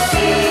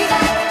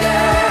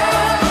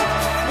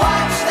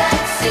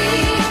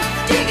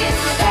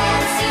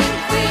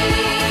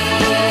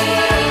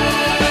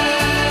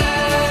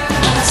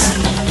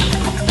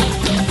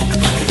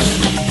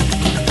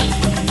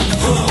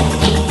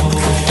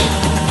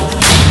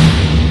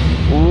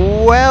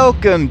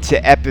Welcome to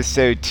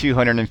episode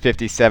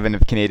 257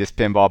 of Canada's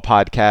Pinball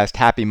Podcast.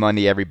 Happy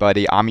Monday,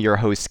 everybody. I'm your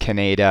host,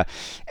 Canada.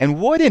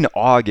 And what an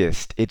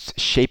August it's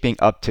shaping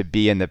up to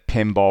be in the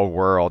pinball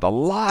world. A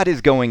lot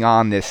is going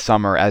on this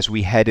summer as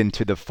we head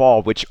into the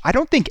fall, which I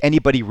don't think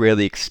anybody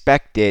really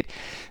expected,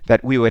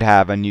 that we would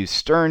have a new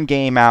Stern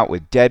game out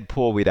with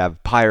Deadpool. We'd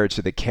have Pirates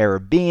of the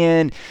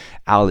Caribbean.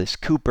 Alice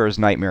Cooper's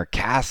Nightmare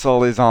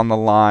Castle is on the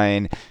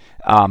line.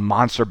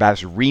 Monster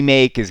Bash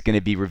Remake is going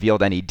to be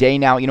revealed any day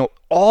now. You know,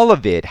 all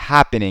of it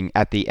happening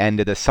at the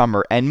end of the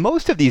summer. And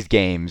most of these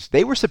games,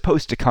 they were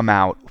supposed to come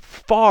out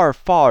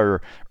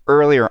far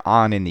earlier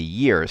on in the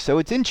year. So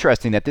it's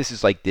interesting that this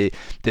is like the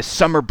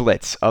summer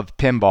blitz of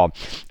pinball.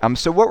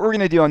 So what we're going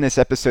to do on this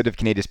episode of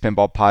Canada's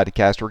Pinball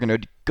Podcast, we're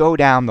going to go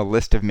down the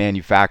list of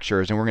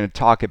manufacturers and we're going to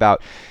talk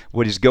about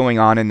what is going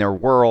on in their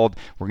world.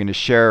 We're going to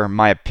share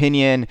my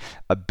opinion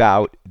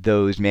about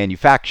those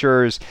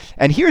manufacturers.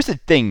 And here's the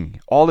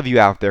thing, all of you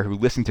out there who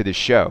listen to this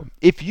show,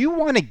 if you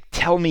want to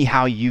tell me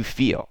how you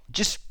feel,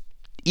 just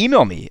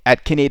email me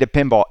at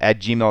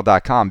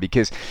canadapinball@gmail.com,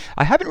 because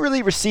I haven't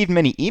really received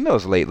many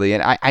emails lately,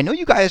 and I know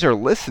you guys are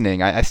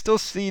listening. I still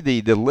see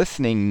the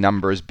listening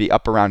numbers be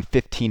up around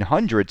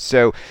 1,500,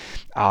 so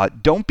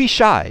don't be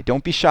shy,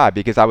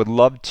 because I would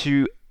love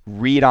to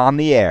read on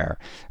the air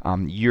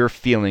your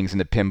feelings in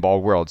the pinball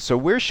world. So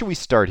where should we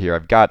start here?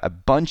 I've got a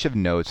bunch of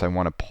notes. I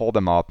want to pull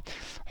them up.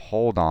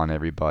 Hold on,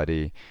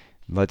 everybody.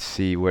 Let's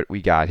see what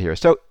we got here.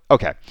 So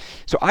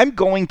I'm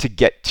going to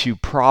get to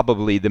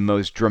probably the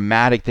most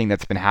dramatic thing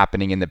that's been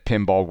happening in the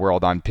pinball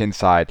world on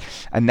Pinside,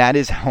 and that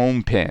is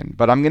Homepin.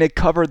 But I'm going to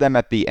cover them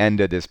at the end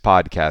of this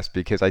podcast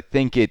because I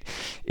think it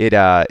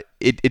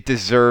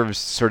deserves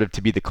sort of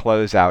to be the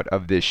closeout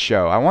of this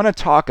show. I want to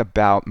talk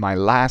about my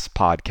last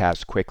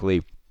podcast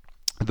quickly,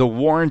 the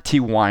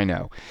warranty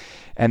wino,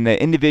 and the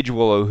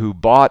individual who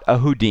bought a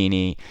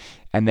Houdini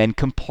and then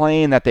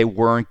complained that they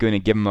weren't going to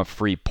give him a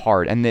free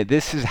part. And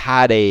this has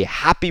had a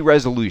happy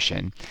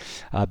resolution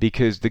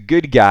because the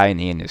good guy in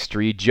the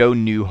industry, Joe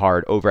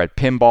Newhart over at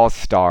Pinball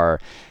Star,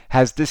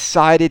 has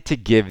decided to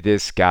give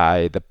this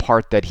guy the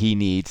part that he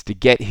needs to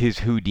get his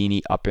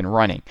Houdini up and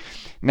running.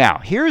 Now,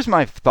 here's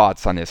my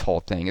thoughts on this whole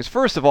thing. Is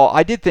first of all,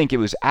 I did think it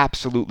was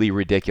absolutely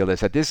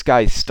ridiculous that this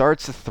guy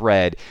starts a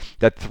thread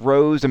that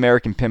throws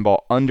American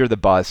Pinball under the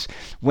bus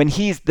when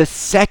he's the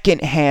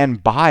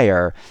second-hand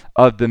buyer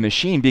of the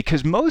machine,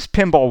 because most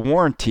pinball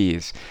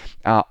warranties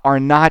are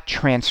not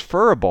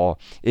transferable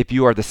if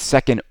you are the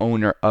second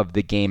owner of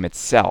the game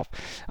itself.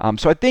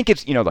 So I think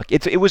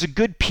it was a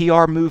good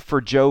PR move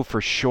for Joe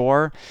for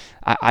sure.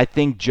 I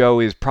think Joe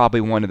is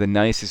probably one of the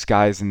nicest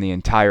guys in the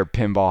entire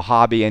pinball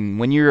hobby. And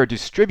when you're a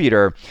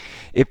distributor,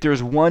 if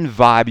there's one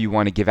vibe you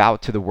want to give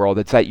out to the world,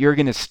 it's that you're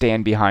going to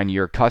stand behind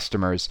your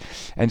customers.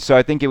 And so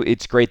I think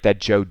it's great that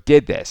Joe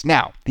did this.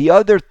 Now, the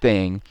other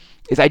thing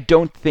is I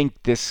don't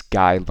think this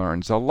guy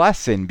learns a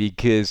lesson,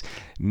 because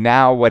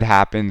now what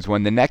happens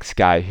when the next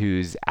guy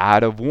who's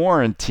out of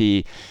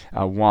warranty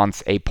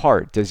wants a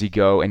part? Does he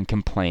go and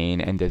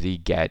complain, and does he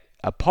get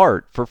a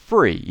part for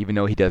free even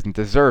though he doesn't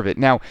deserve it?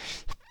 Now,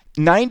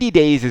 90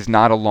 days is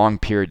not a long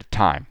period of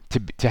time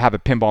to have a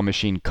pinball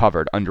machine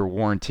covered under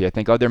warranty. I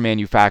think other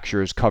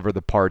manufacturers cover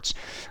the parts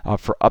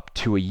for up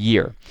to a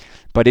year.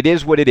 But it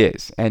is what it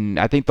is. And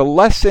I think the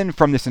lesson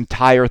from this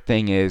entire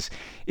thing is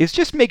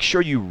just make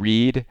sure you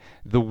read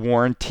the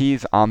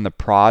warranties on the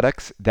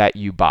products that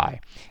you buy.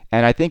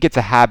 And I think it's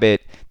a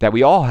habit that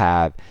we all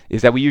have,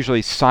 is that we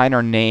usually sign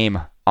our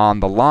name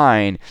on the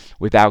line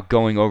without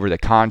going over the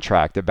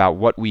contract about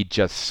what we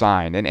just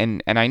signed.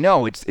 And I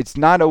know it's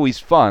not always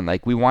fun.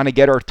 Like, we want to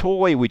get our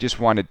toy, we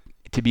just want it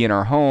to be in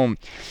our home,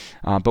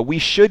 but we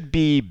should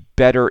be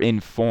better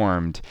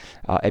informed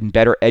and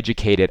better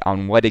educated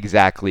on what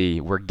exactly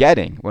we're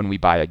getting when we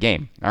buy a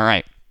game. All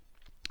right,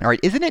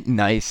 isn't it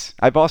nice?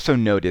 I've also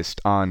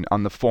noticed on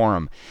the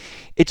forum,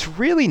 it's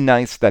really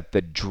nice that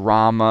the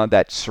drama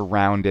that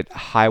surrounded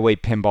Highway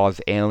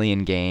Pinball's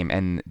Alien game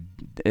and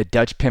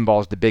Dutch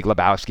Pinball's The Big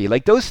Lebowski,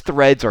 like, those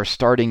threads are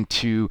starting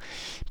to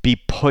be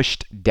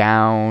pushed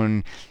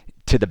down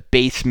to the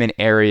basement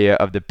area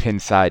of the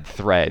Pinside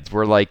threads,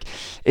 where, like,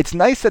 it's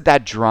nice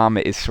that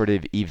drama is sort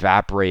of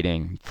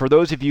evaporating. For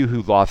those of you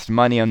who lost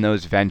money on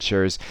those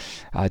ventures,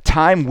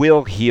 time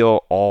will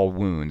heal all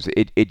wounds.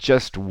 It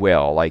just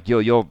will. Like,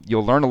 you'll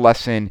learn a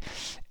lesson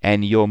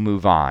and you'll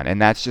move on,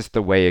 and that's just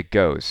the way it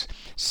goes.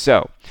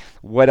 So,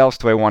 what else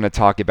do I want to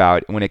talk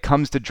about? When it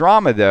comes to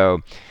drama,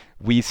 though,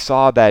 we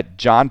saw that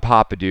John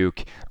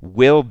Papaduke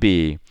will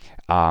be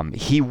at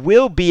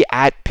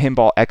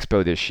Pinball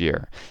Expo this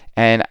year.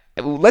 And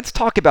let's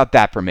talk about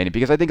that for a minute,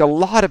 because I think a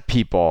lot of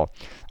people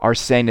are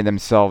saying to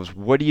themselves,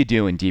 what are you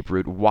doing, Deep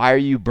Root? Why are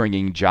you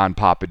bringing John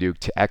Papaduke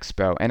to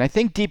Expo? And I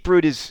think Deep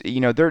Root is,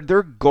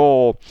 their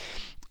goal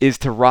is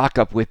to rock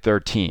up with their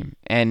team.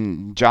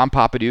 And John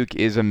Papaduke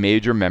is a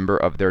major member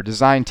of their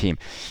design team.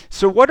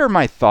 So what are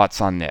my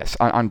thoughts on this,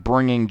 on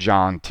bringing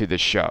John to the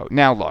show?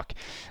 Now, look,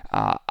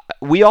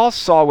 we all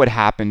saw what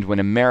happened when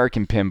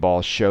American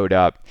Pinball showed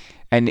up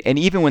And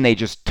even when they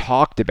just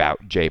talked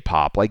about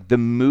J-pop, like the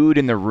mood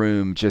in the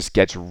room just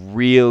gets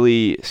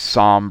really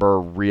somber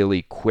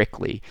really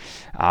quickly.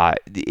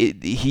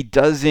 He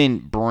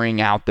doesn't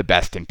bring out the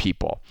best in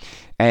people.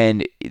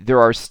 And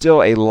there are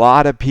still a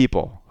lot of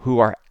people who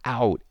are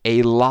out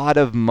a lot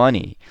of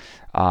money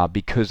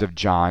because of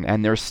John,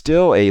 and there's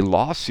still a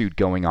lawsuit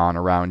going on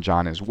around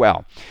John as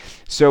well.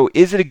 So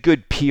is it a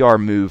good PR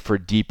move for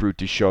Deeproot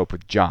to show up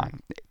with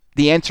John?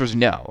 The answer is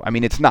no. I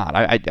mean, it's not.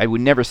 I would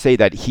never say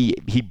that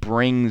he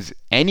brings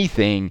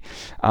anything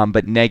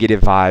but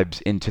negative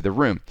vibes into the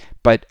room.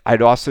 But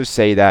I'd also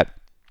say that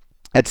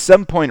at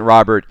some point,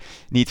 Robert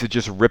needs to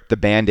just rip the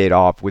Band-Aid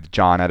off with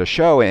John at a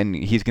show, and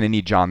he's going to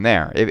need John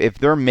there. If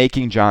they're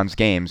making John's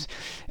games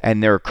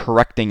and they're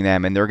correcting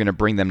them and they're going to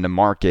bring them to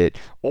market,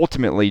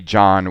 ultimately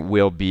John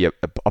will be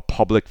a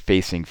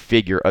public-facing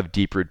figure of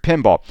Deeproot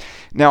Pinball.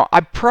 Now,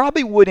 I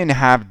probably wouldn't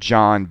have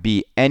John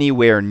be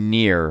anywhere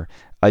near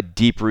a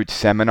Deeproot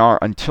seminar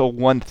until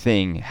one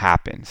thing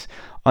happens.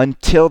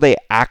 Until they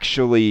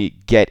actually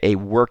get a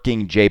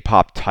working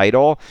J-pop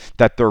title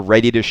that they're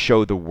ready to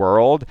show the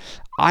world,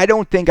 I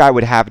don't think I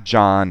would have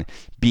John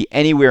be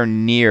anywhere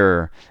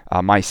near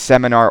my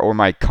seminar or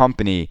my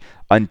company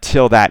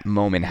until that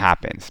moment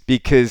happens.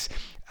 Because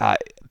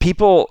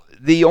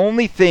the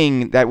only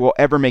thing that will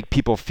ever make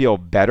people feel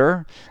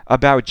better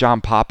about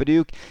John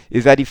Papaduke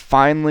is that he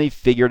finally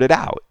figured it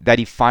out, that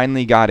he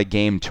finally got a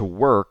game to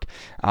work,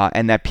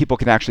 and that people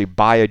can actually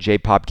buy a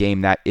J-pop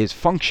game that is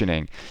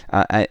functioning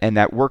and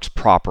that works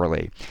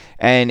properly.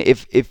 And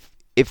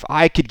if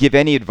I could give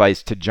any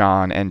advice to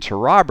John and to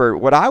Robert,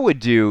 what I would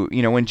do,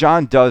 when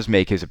John does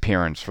make his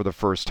appearance for the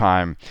first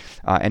time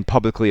and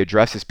publicly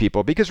addresses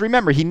people, because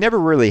remember, he never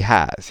really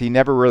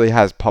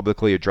has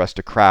publicly addressed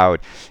a crowd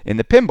in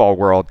the pinball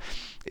world,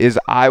 is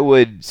I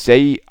would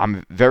say,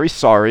 I'm very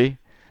sorry.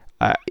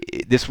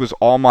 This was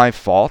all my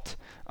fault.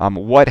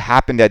 What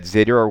happened at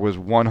Zitter was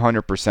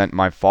 100%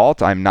 my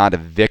fault. I'm not a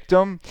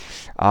victim.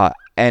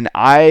 And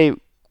I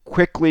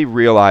quickly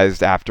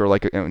realized after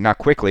not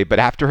quickly, but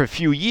after a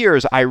few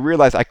years, I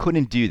realized I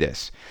couldn't do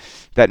this.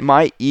 That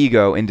my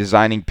ego in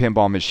designing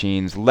pinball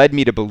machines led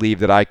me to believe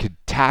that I could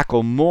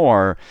tackle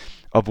more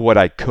of what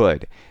I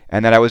could,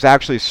 and that I was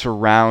actually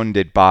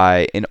surrounded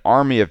by an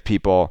army of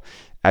people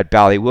at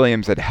Bally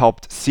Williams that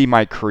helped see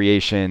my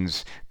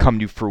creations come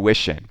to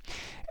fruition.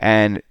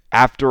 And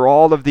after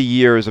all of the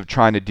years of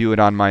trying to do it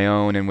on my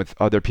own and with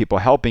other people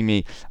helping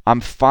me, I'm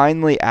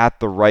finally at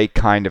the right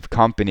kind of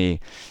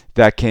company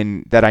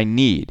that I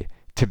need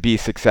to be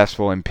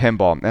successful in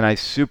pinball. And I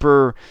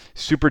super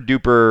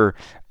duper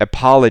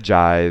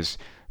apologize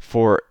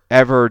for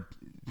ever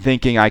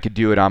thinking I could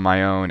do it on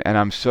my own. And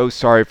I'm so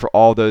sorry for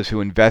all those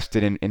who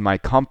invested in my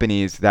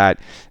companies that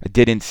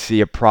didn't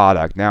see a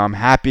product. Now, I'm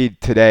happy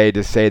today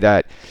to say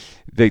that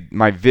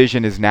my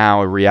vision is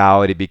now a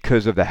reality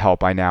because of the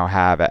help I now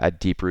have at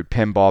Deeproot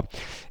Pinball.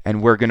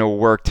 And we're going to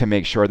work to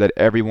make sure that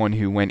everyone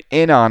who went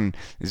in on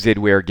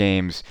Zidware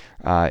games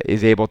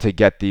is able to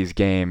get these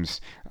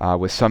games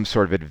with some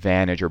sort of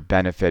advantage or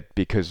benefit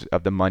because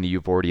of the money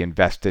you've already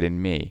invested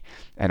in me.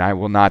 And I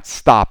will not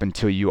stop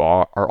until you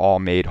are all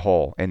made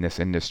whole in this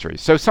industry.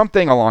 So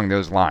something along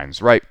those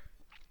lines, right?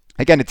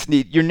 Again,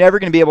 you're never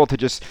going to be able to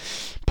just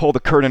pull the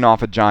curtain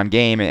off a John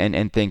game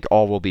and think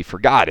all will be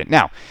forgotten.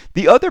 Now,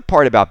 the other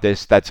part about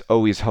this that's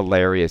always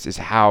hilarious is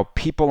how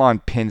people on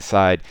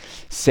Pinside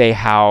say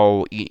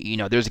how,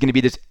 there's going to be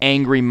this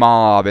angry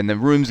mob and the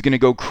room's going to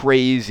go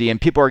crazy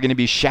and people are going to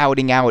be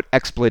shouting out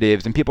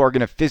expletives and people are going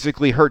to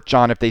physically hurt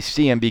John if they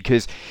see him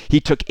because he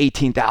took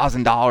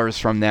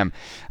 $18,000 from them.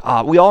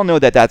 We all know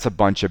that that's a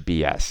bunch of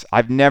BS.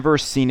 I've never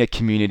seen a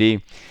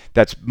community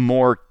that's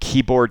more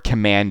keyboard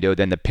commando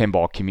than the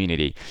pinball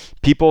community.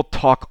 People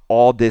talk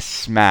all this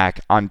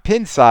smack on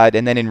Pinside,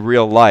 and then in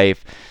real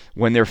life,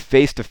 when they're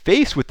face to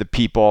face with the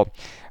people,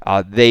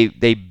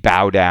 they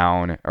bow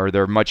down, or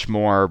they're much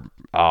more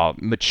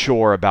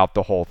mature about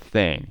the whole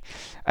thing.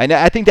 And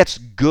I think that's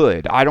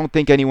good. I don't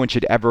think anyone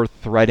should ever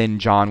threaten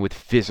John with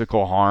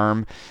physical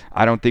harm.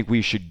 I don't think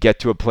we should get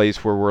to a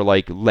place where we're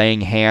like laying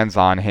hands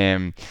on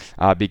him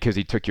because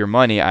he took your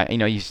money.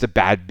 He's a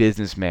bad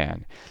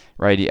businessman.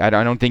 Right? I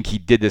don't think he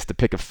did this to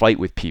pick a fight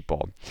with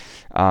people.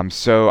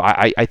 So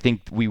I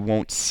think we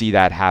won't see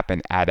that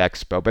happen at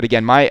Expo. But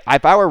again,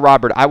 if I were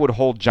Robert, I would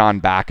hold John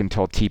back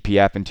until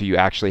TPF, until you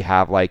actually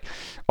have like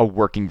a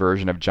working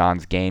version of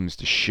John's games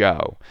to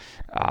show.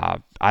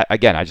 I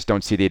just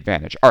don't see the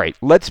advantage. All right,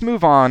 let's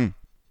move on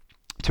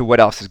to what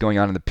else is going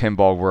on in the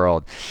pinball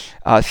world.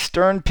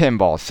 Stern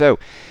Pinball. So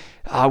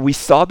we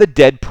saw the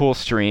Deadpool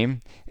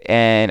stream.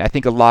 And I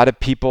think a lot of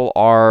people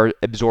are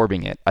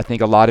absorbing it. I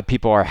think a lot of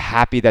people are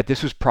happy that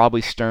this was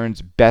probably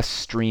Stern's best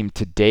stream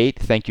to date.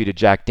 Thank you to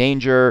Jack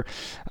Danger,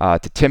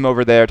 to Tim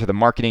over there, to the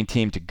marketing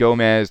team, to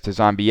Gomez, to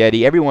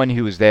Zombietti, everyone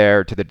who was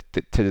there, to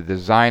the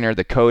designer,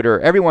 the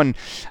coder. Everyone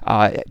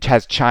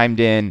has chimed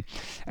in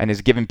and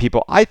has given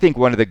people, I think,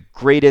 one of the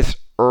greatest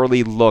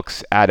early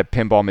looks at a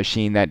pinball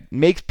machine that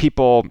makes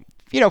people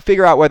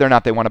figure out whether or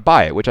not they want to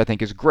buy it, which I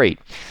think is great.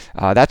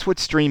 That's what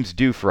streams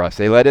do for us.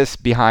 They let us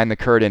behind the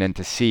curtain and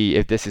to see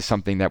if this is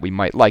something that we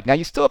might like. Now,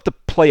 you still have to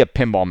play a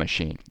pinball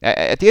machine.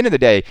 At the end of the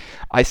day,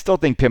 I still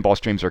think pinball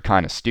streams are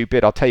kind of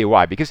stupid. I'll tell you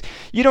why. Because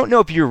you don't know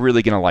if you're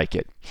really going to like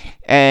it.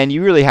 And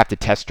you really have to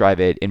test drive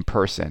it in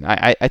person.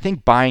 I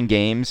think buying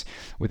games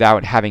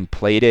without having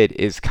played it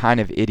is kind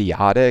of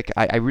idiotic.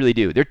 I really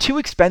do. They're too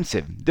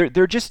expensive.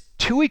 They're just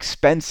too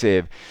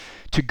expensive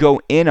to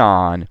go in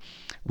on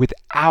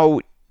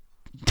without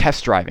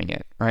test driving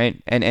it,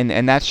 right?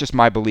 And that's just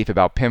my belief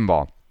about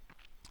pinball.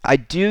 I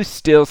do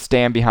still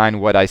stand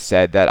behind what I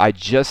said, that I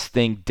just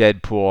think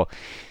Deadpool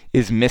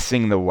is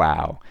missing the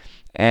wow.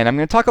 And I'm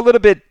going to talk a little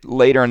bit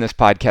later in this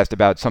podcast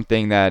about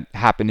something that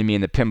happened to me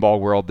in the pinball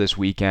world this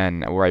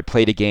weekend, where I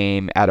played a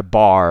game at a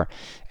bar,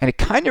 and it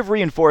kind of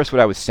reinforced what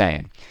I was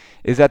saying,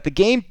 is that the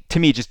game to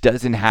me just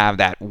doesn't have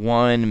that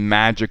one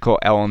magical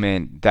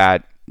element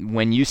that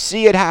when you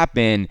see it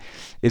happen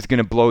is going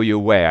to blow you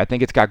away. I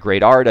think it's got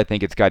great art. I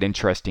think it's got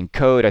interesting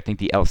code. I think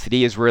the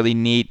LCD is really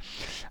neat.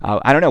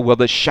 I don't know, will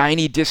the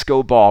shiny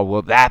disco ball,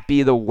 will that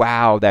be the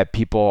wow that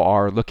people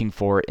are looking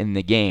for in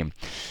the game?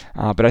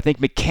 But I think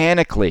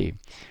mechanically,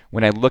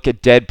 when I look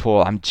at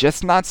Deadpool, I'm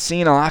just not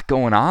seeing a lot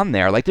going on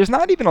there. Like, there's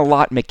not even a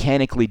lot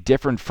mechanically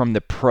different from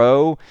the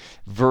Pro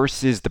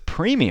versus the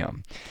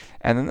Premium.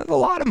 And then there's a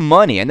lot of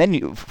money. And then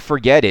you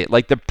forget it.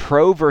 Like the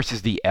Pro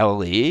versus the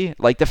LE.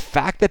 Like the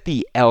fact that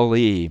the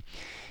LE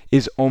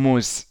is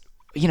almost,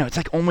 it's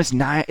like almost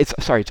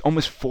it's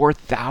almost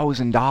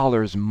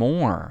 $4,000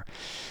 more.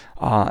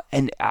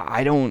 And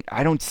I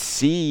don't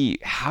see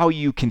how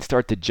you can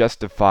start to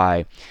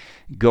justify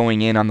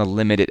going in on the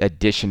limited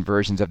edition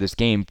versions of this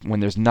game when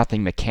there's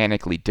nothing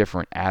mechanically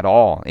different at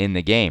all in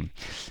the game,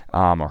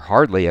 or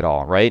hardly at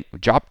all, right?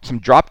 Some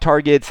drop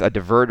targets, a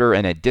diverter,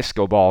 and a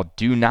disco ball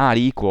do not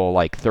equal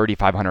like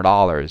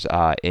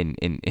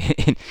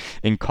 $3,500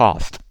 in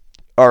cost.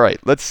 All right,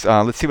 let's see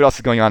what else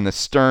is going on in the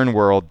Stern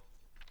world.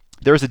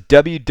 There's a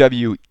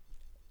WWE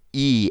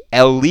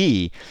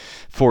LE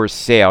for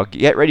sale.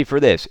 Get ready for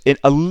this.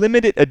 A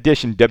limited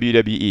edition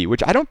WWE,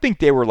 which I don't think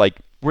they were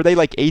they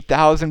like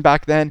 8,000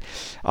 back then?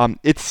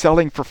 It's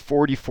selling for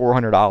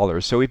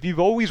 $4,400. So if you've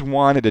always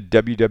wanted a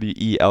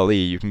WWE LE,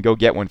 you can go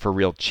get one for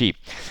real cheap.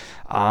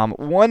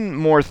 One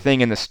more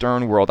thing in the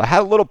Stern world. I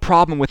had a little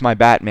problem with my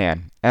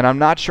Batman, and I'm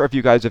not sure if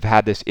you guys have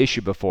had this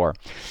issue before.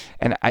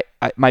 And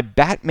my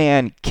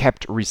Batman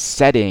kept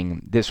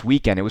resetting this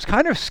weekend. It was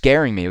kind of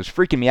scaring me. It was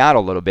freaking me out a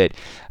little bit.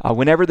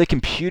 Whenever the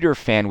computer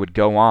fan would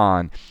go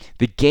on,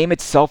 the game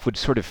itself would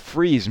sort of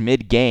freeze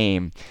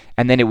mid-game,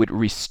 and then it would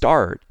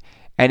restart.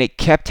 And it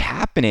kept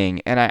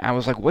happening, and I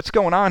was like, what's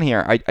going on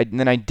here? And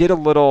then I did a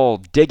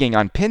little digging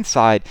on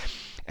Pinside,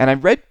 and I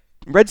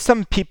read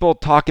some people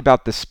talk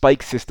about the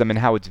spike system and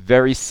how it's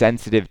very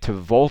sensitive to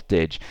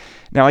voltage.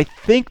 Now, I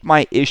think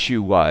my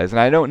issue was, and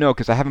I don't know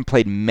because I haven't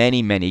played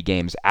many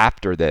games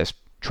after this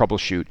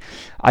troubleshoot,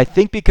 I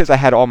think because I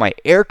had all my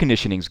air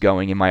conditionings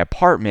going in my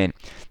apartment,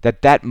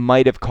 that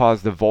might have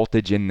caused the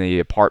voltage in the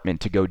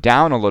apartment to go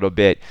down a little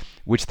bit,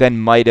 which then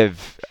might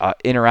have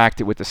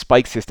interacted with the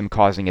spike system,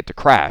 causing it to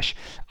crash.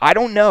 I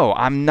don't know.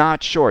 I'm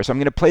not sure. So I'm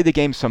going to play the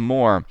game some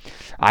more.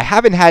 I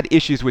haven't had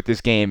issues with this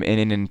game in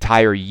an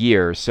entire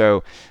year,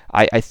 so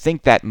I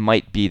think that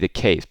might be the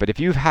case. But if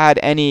you've had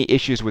any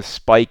issues with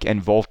spike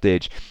and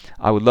voltage,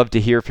 I would love to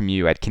hear from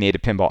you at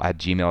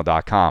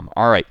canadianpinball@gmail.com.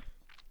 All right.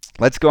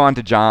 Let's go on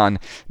to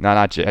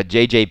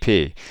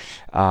JJP.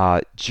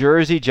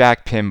 Jersey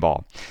Jack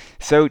Pinball.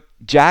 So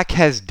Jack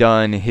has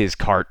done his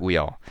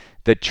cartwheel.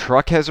 The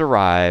truck has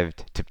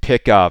arrived to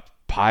pick up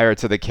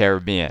Pirates of the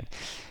Caribbean.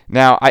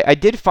 Now, I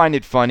did find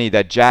it funny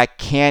that Jack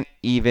can't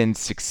even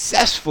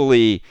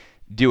successfully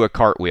do a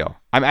cartwheel.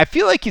 I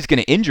feel like he's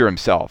going to injure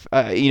himself.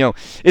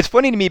 It's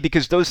funny to me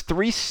because those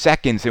 3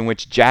 seconds in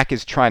which Jack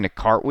is trying to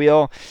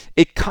cartwheel,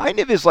 it kind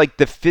of is like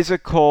the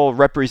physical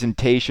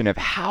representation of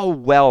how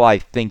well I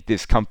think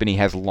this company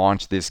has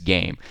launched this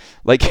game.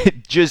 Like,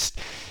 it just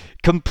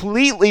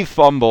completely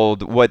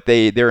fumbled what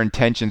their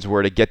intentions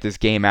were to get this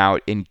game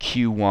out in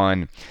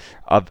Q1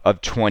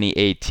 of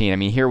 2018. I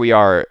mean, here we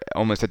are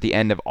almost at the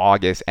end of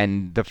August,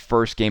 and the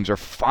first games are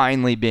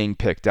finally being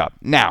picked up.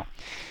 Now,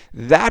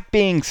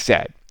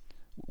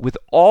 with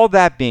all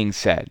that being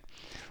said,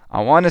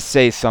 I want to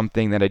say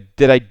something that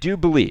I do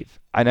believe,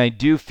 and I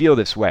do feel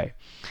this way.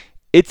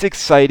 It's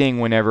exciting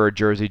whenever a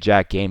Jersey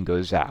Jack game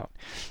goes out.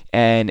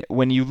 And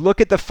when you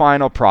look at the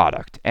final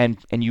product and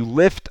you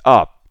lift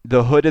up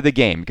the hood of the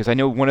game, because I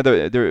know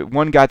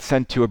one got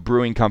sent to a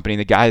brewing company.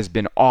 The guy has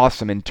been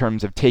awesome in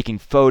terms of taking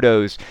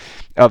photos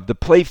of the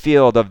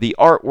playfield, of the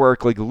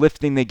artwork, like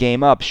lifting the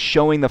game up,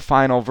 showing the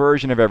final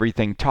version of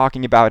everything,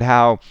 talking about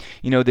how,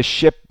 the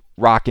ship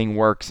rocking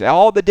works,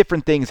 all the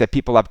different things that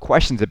people have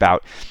questions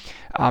about.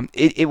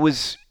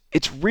 It's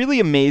really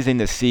amazing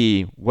to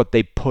see what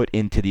they put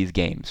into these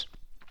games.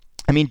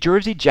 I mean,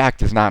 Jersey Jack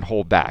does not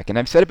hold back, and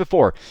I've said it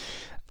before.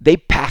 They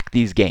pack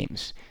these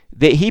games.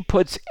 He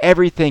puts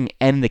everything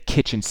in the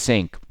kitchen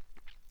sink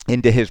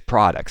into his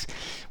products.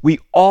 We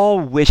all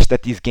wish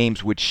that these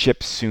games would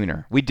ship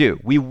sooner. We do.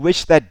 We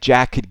wish that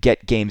Jack could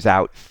get games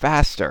out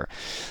faster.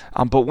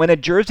 But when a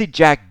Jersey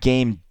Jack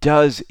game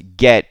does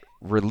get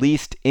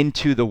released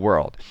into the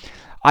world,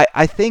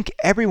 I think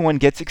everyone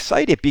gets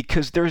excited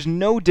because there's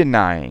no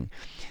denying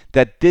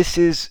that this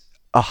is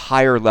a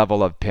higher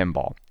level of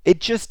pinball. It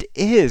just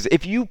is.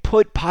 If you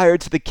put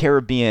Pirates of the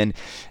Caribbean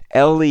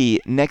LE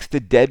next to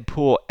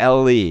Deadpool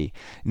LE,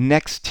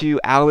 next to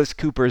Alice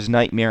Cooper's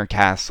Nightmare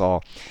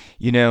Castle,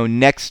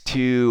 next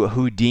to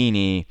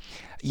Houdini,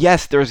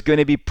 yes, there's going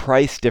to be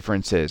price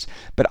differences,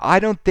 but I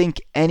don't think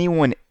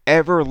anyone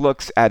ever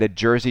looks at a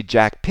Jersey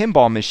Jack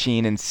pinball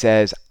machine and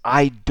says,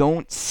 I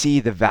don't see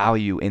the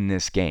value in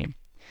this game.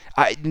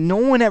 No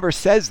one ever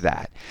says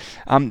that.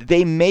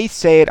 They may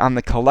say it on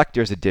the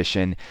collector's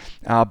edition,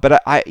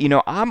 but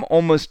I'm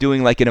almost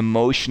doing like an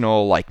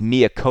emotional, like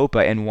mea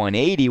culpa in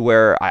 180,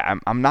 where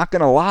I'm not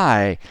gonna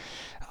lie,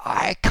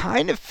 I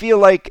kind of feel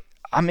like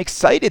I'm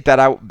excited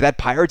that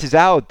Pirates is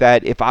out.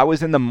 That if I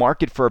was in the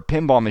market for a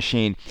pinball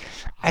machine,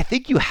 I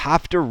think you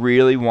have to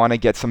really want to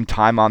get some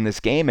time on this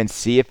game and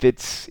see if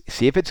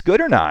it's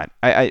good or not.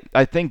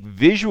 I think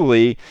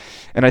visually,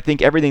 and I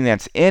think everything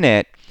that's in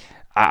it,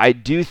 I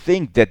do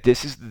think that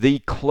this is the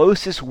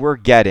closest we're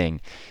getting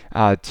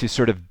to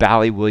sort of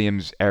Bally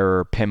Williams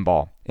era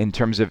pinball in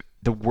terms of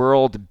the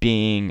world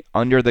being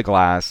under the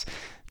glass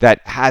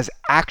that has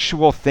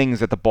actual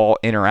things that the ball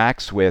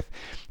interacts with.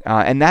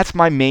 And that's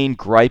my main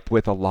gripe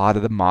with a lot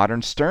of the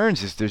modern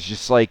Sterns is there's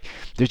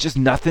just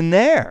nothing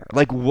there.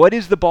 Like, what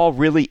is the ball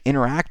really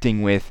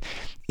interacting with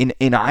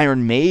in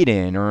Iron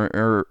Maiden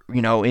or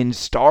in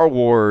Star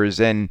Wars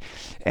and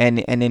in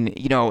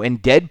in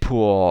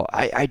Deadpool?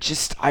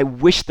 I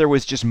wish there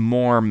was just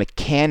more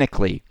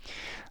mechanically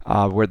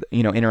where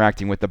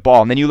interacting with the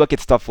ball. And then you look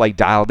at stuff like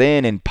Dialed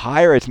In and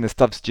Pirates, and the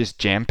stuff's just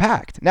jam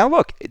packed. Now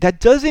look,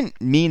 that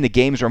doesn't mean the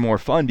games are more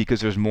fun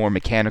because there's more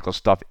mechanical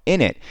stuff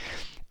in it.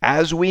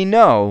 As we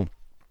know,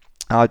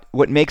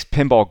 what makes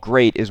pinball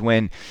great is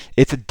when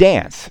it's a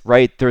dance,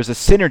 right? There's a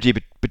synergy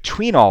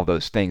between all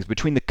those things,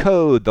 between the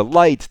code, the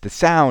lights, the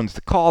sounds, the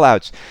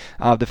callouts,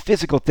 the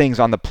physical things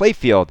on the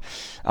playfield.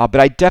 But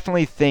I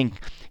definitely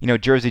think,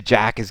 Jersey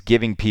Jack is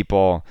giving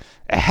people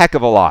a heck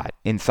of a lot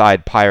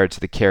inside Pirates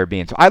of the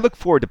Caribbean. So I look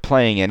forward to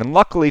playing it. And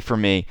luckily for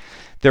me,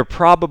 there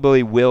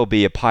probably will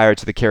be a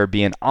Pirates of the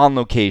Caribbean on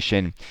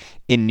location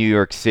in New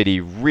York City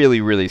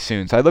really, really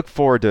soon. So I look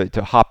forward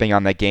to hopping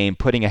on that game,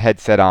 putting a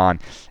headset on,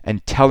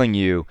 and telling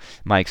you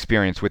my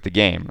experience with the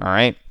game. All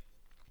right,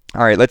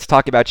 let's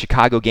talk about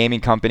Chicago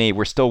Gaming Company.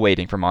 We're still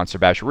waiting for Monster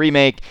Bash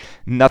Remake.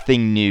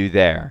 Nothing new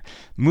there.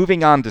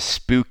 Moving on to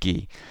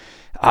Spooky.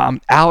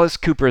 Alice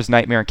Cooper's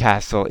Nightmare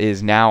Castle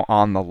is now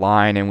on the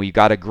line, and we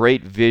got a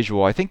great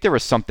visual. I think there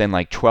was something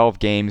like 12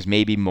 games,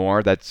 maybe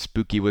more, that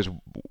Spooky was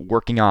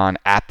working on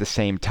at the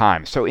same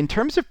time. So in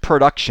terms of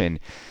production,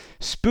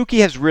 Spooky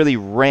has really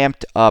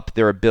ramped up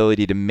their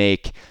ability to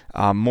make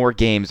more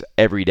games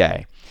every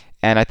day.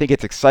 And I think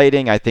it's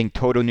exciting. I think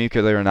Total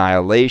Nuclear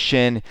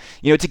Annihilation,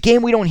 it's a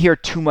game we don't hear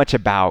too much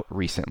about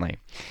recently.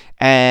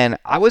 And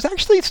I was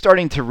actually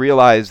starting to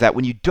realize that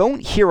when you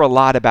don't hear a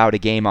lot about a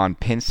game on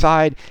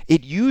Pinside,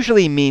 it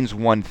usually means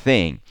one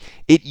thing.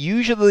 It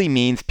usually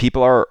means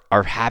people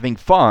are having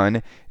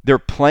fun, they're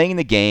playing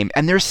the game,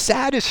 and they're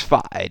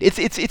satisfied.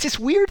 It's this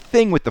weird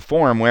thing with the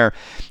forum where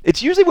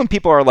it's usually when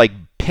people are like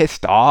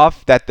pissed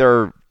off that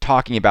they're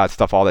talking about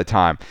stuff all the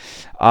time.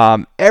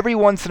 Every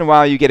once in a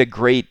while you get a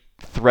great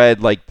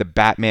thread like the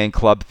Batman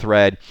Club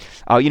thread,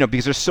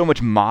 because there's so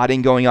much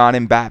modding going on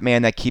in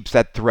Batman that keeps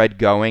that thread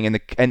going, and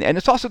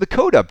it's also the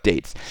code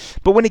updates.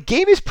 But when a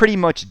game is pretty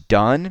much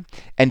done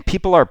and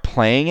people are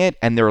playing it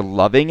and they're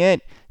loving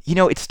it,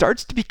 it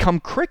starts to become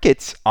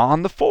crickets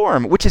on the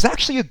forum, which is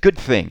actually a good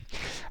thing.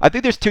 I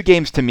think there's two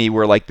games to me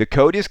where like the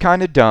code is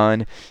kind of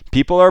done,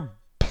 people are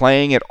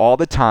playing it all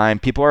the time,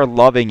 people are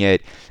loving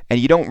it, and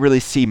you don't really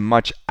see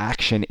much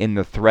action in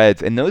the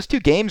threads. And those two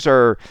games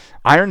are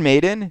Iron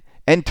Maiden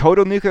and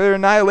Total Nuclear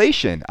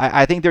Annihilation.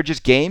 I think they're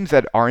just games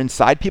that are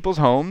inside people's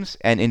homes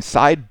and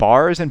inside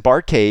bars and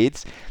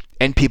barcades,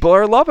 and people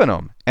are loving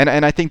them. And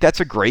I think that's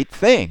a great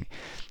thing.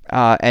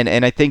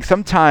 And I think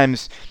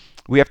sometimes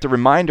we have to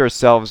remind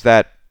ourselves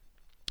that,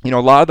 a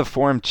lot of the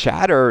forum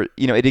chatter,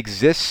 it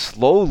exists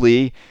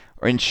slowly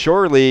or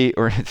surely,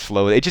 or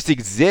slowly, it just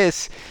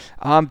exists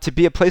to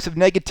be a place of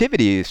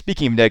negativity.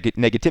 Speaking of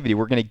negativity,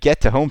 we're going to get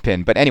to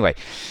Homepin. But anyway,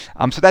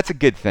 so that's a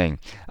good thing.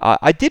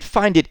 I did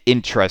find it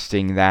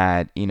interesting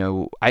that,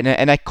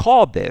 and I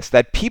called this,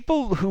 that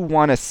people who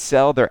want to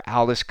sell their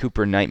Alice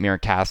Cooper Nightmare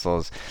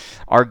Castles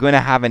are going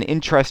to have an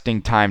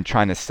interesting time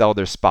trying to sell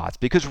their spots.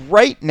 Because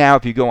right now,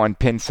 if you go on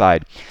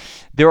Pinside,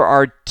 there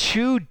are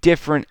two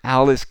different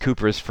Alice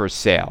Coopers for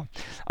sale.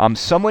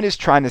 Someone is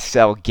trying to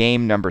sell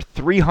game number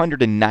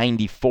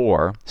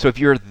 394. So if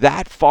you're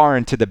that far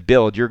into the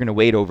build, you're going to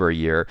wait over a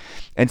year.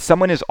 And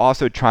someone is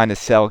also trying to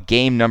sell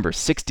game number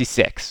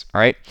 66.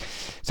 All right.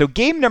 So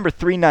game number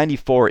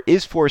 394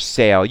 is for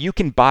sale. You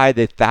can buy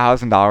the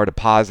 $1,000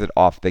 deposit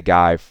off the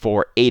guy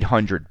for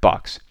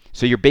 $800.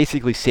 So you're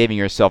basically saving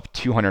yourself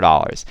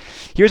 $200.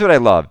 Here's what I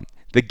love.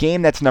 The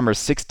game that's number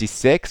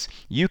 66,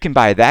 you can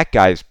buy that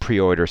guy's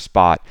pre-order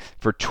spot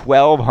for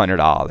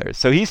 $1,200.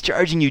 So he's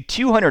charging you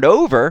 $200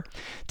 over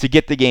to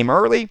get the game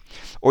early,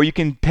 or you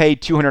can pay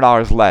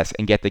 $200 less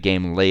and get the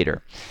game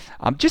later.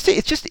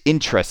 It's just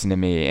interesting to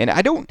me, and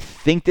I don't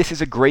think this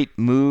is a great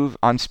move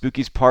on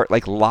Spooky's part,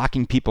 like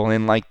locking people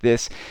in like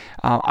this.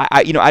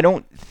 I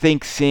don't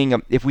think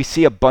if we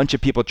see a bunch of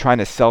people trying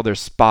to sell their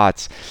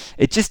spots,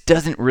 it just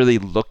doesn't really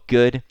look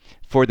good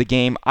for the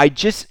game. I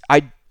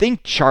think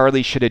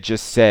Charlie should have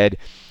just said,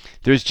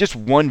 there's just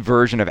one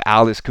version of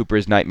Alice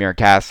Cooper's Nightmare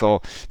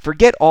Castle.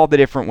 Forget all the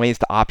different ways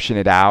to option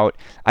it out.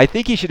 I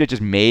think he should have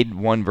just made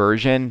one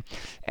version,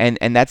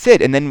 and that's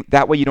it. And then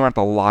that way you don't have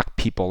to lock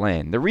people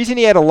in. The reason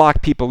he had to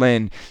lock people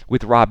in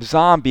with Rob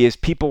Zombie is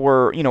people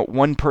were,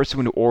 one person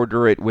would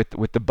order it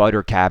with the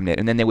butter cabinet,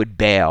 and then they would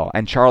bail.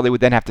 And Charlie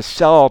would then have to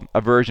sell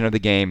a version of the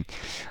game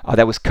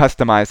that was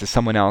customized to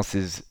someone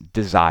else's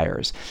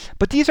desires.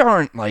 But these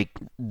aren't like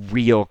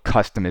real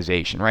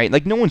customization, right?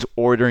 Like no one's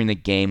ordering the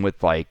game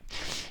with like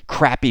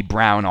crappy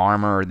brown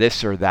armor or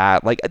this or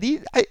that. Like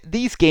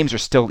these games are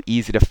still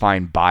easy to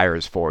find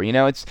buyers for.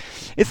 It's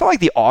not like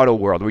the auto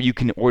world where you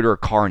can order a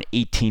car in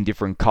 18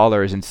 different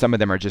colors and some of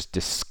them are just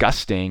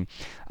disgusting.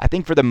 I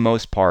think for the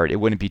most part it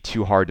wouldn't be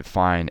too hard to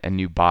find a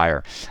new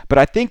buyer. But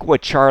I think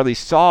what Charlie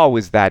saw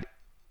was that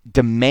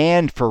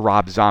demand for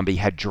Rob Zombie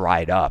had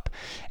dried up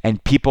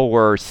and people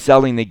were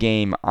selling the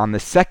game on the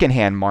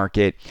secondhand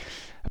market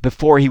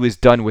before he was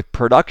done with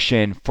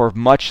production for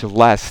much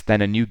less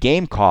than a new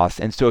game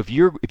cost. And so if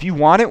you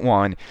wanted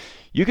one,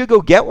 you could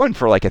go get one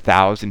for like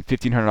 $1,000,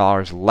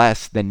 $1,500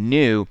 less than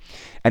new,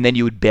 and then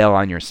you would bail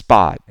on your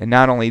spot. And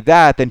not only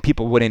that, then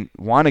people wouldn't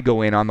want to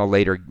go in on the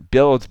later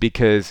builds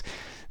because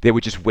they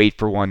would just wait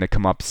for one to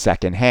come up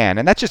secondhand.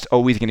 And that's just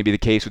always going to be the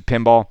case with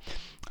pinball.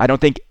 I don't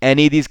think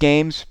any of these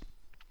games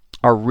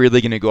are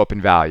really going to go up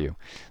in value.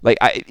 Like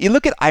you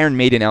look at Iron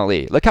Maiden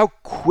LE. Look how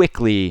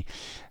quickly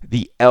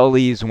the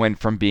LEs went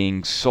from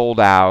being sold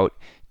out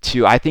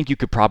to, I think you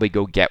could probably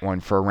go get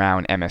one for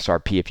around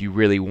MSRP if you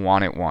really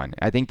wanted one.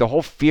 I think the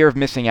whole fear of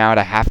missing out,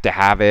 I have to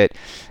have it,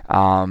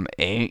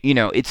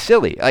 it's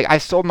silly. Like I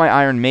sold my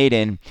Iron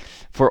Maiden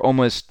for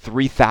almost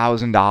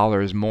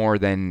 $3,000 more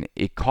than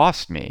it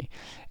cost me.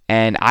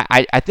 And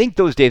I think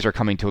those days are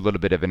coming to a little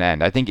bit of an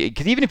end. I think,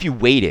 because even if you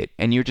wait it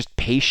and you're just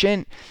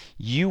patient,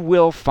 you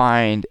will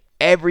find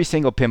every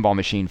single pinball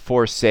machine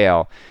for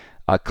sale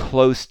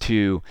close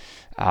to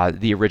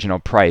the original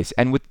price.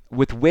 And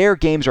with where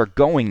games are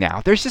going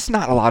now, there's just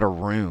not a lot of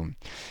room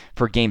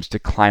for games to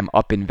climb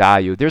up in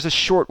value. There's a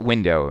short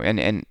window,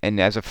 and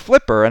as a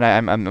flipper,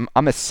 and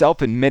I'm a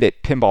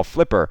self-admitted pinball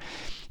flipper,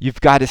 you've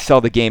got to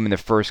sell the game in the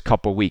first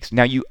couple weeks.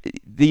 Now,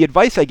 the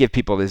advice I give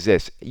people is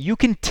this: you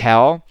can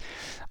tell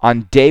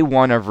on day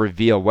one of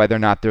reveal whether or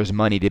not there's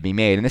money to be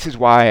made. And this is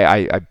why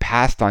I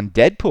passed on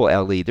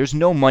Deadpool LE. There's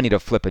no money to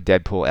flip a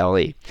Deadpool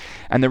LE.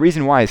 And the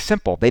reason why is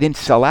simple. They didn't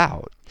sell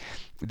out.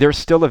 They're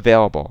still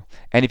available.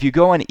 And if you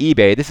go on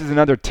eBay, this is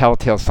another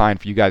telltale sign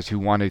for you guys who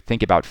want to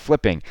think about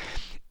flipping.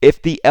 If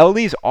the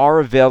LEs are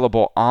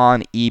available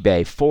on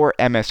eBay for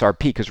MSRP,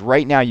 because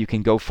right now you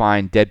can go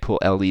find Deadpool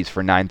LEs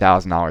for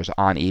 $9,000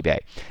 on eBay,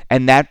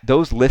 and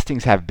those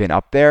listings have been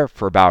up there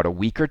for about a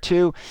week or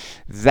two,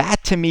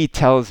 that to me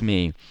tells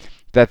me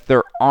that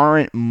there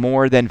aren't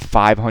more than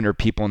 500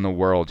 people in the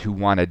world who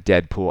want a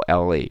Deadpool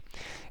LE.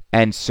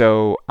 And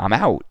so I'm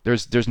out.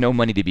 There's no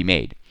money to be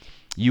made.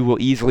 You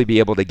will easily be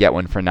able to get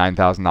one for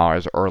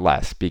 $9,000 or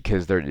less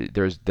because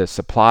there's the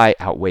supply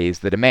outweighs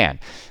the demand.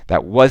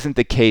 That wasn't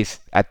the case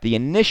at the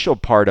initial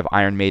part of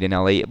Iron Maiden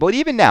LE, but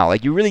even now,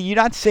 like you're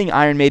not seeing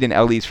Iron Maiden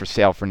LEs for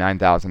sale for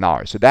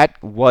 $9,000. So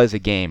that was a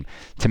game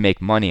to make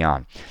money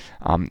on.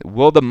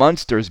 Will the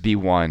Munsters be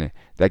one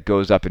that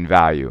goes up in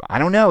value? I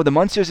don't know. The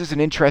Munsters is an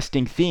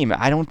interesting theme.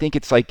 I don't think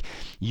it's like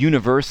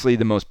universally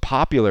the most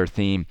popular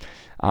theme,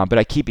 but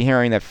I keep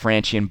hearing that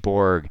Franchi and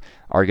Borg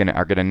are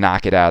gonna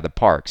knock it out of the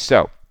park.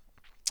 So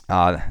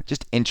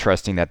just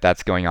interesting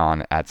that's going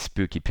on at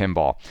Spooky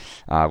Pinball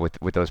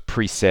with those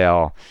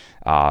pre-sale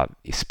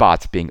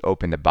spots being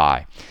open to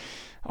buy.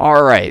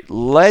 All right,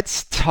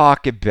 let's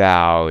talk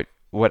about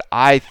what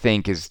I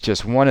think is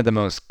just one of the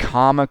most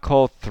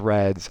comical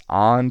threads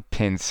on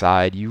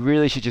Pinside. You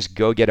really should just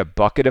go get a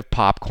bucket of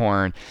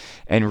popcorn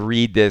and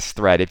read this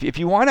thread. If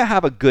you want to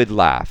have a good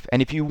laugh,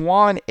 and if you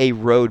want a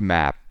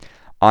roadmap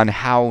on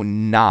how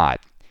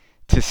not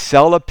to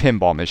sell a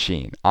pinball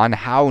machine, on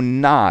how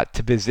not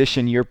to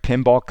position your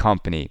pinball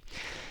company,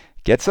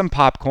 get some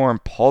popcorn,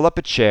 pull up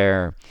a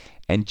chair,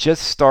 and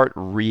just start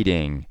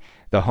reading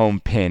the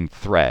Homepin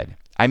thread.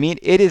 I mean,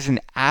 it is an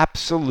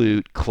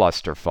absolute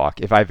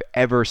clusterfuck if I've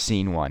ever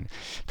seen one.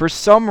 For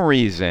some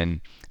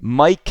reason,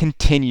 Mike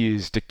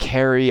continues to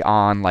carry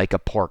on like a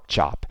pork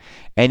chop,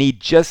 and he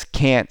just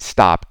can't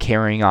stop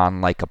carrying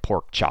on like a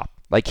pork chop.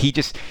 Like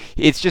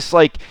it's just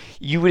like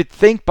you would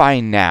think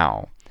by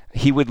now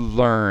he would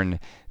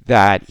learn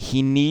that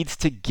he needs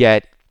to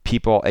get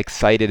people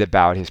excited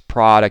about his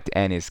product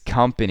and his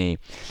company.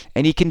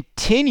 And he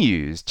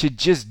continues to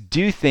just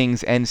do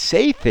things and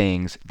say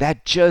things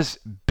that just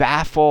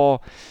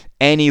baffle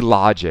any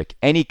logic,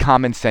 any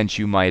common sense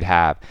you might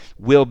have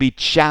will be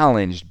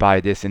challenged by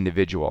this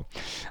individual.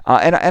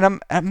 And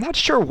I'm not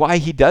sure why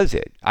he does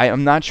it.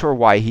 I'm not sure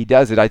why he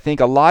does it. I think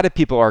a lot of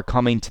people are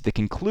coming to the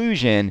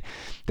conclusion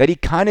that he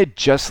kind of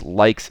just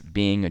likes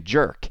being a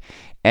jerk.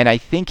 And I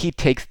think he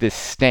takes this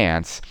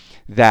stance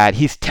that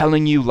he's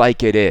telling you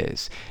like it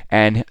is.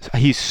 And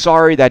he's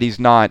sorry that he's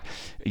not,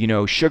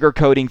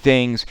 sugarcoating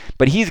things,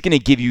 but he's going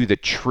to give you the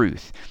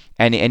truth.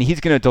 And he's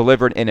going to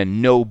deliver it in a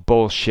no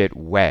bullshit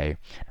way.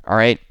 All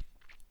right.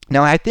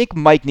 Now, I think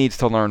Mike needs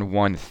to learn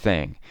one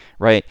thing,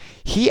 right?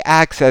 He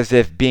acts as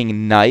if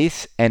being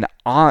nice and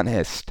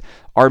honest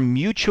are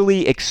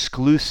mutually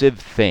exclusive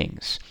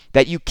things,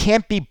 that you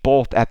can't be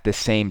both at the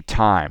same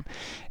time.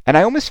 And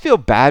I almost feel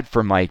bad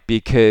for Mike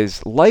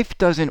because life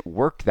doesn't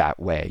work that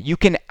way. You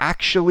can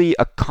actually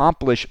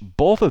accomplish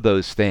both of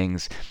those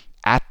things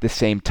at the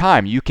same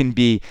time. You can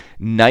be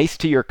nice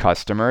to your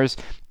customers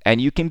and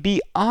you can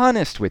be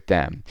honest with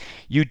them.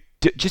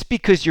 Just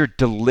because you're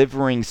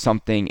delivering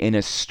something in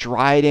a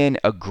strident,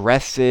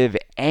 aggressive,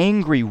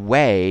 angry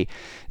way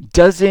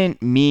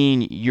doesn't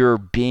mean you're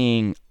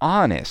being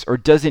honest, or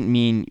doesn't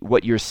mean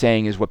what you're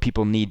saying is what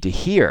people need to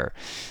hear.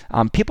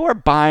 People are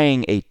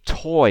buying a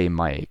toy,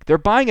 Mike. They're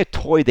buying a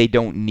toy they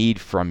don't need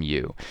from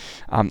you.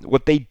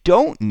 What they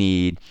don't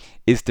need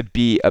is to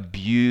be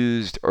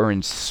abused or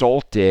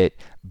insulted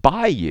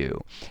by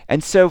you.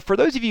 And so for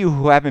those of you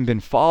who haven't been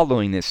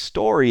following this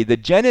story, the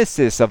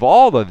genesis of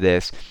all of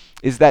this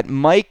is that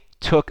Mike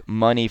took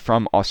money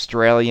from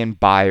Australian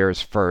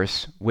buyers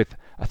first with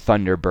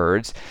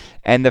Thunderbirds,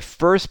 and the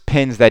first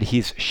pins that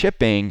he's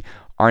shipping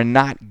are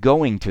not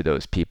going to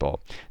those people.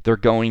 They're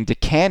going to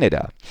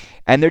Canada.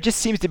 And there just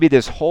seems to be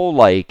this whole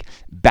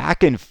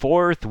back and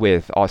forth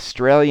with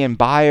Australian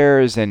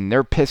buyers, and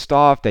they're pissed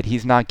off that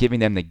he's not giving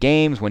them the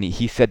games when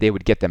he said they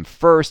would get them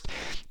first.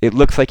 It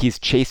looks like he's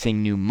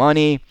chasing new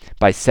money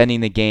by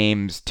sending the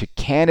games to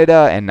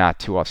Canada and not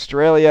to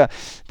Australia.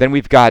 Then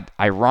we've got,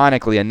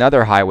 ironically,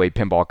 another highway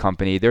pinball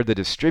company. They're the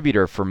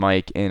distributor for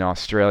Mike in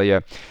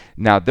Australia.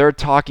 Now they're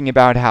talking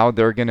about how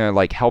they're going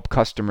to help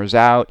customers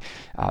out.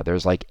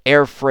 There's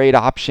air freight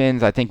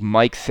options. I think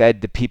Mike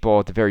said to people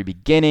at the very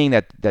beginning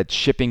that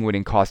shipping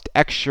wouldn't cost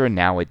extra.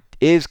 Now it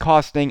is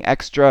costing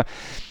extra.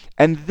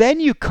 And then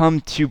you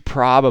come to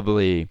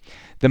probably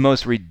the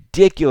most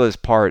ridiculous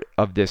part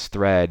of this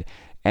thread,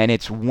 and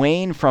it's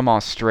Wayne from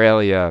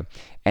Australia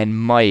and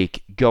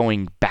Mike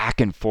going back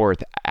and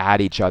forth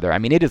at each other. I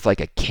mean, it is like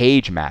a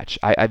cage match.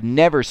 I've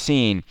never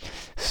seen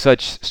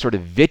such sort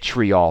of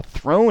vitriol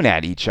thrown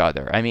at each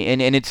other. I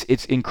mean, and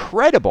it's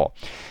incredible,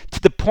 to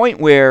the point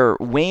where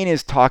Wayne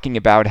is talking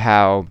about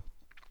how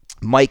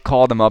Mike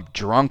called him up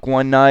drunk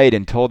one night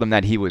and told him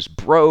that he was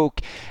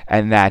broke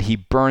and that he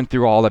burned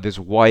through all of his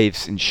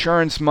wife's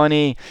insurance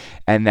money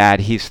and that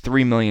he's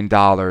 $3 million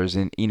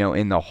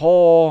in the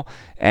hole,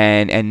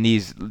 and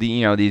these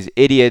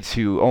idiots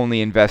who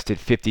only invested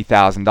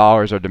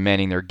 $50,000 are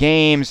demanding their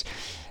games,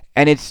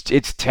 and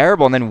it's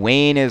terrible. And then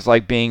Wayne is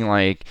being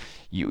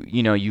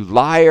you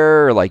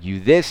liar, you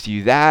this,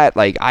 you that,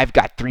 I've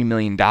got $3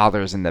 million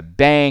in the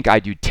bank, I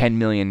do $10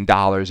 million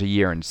a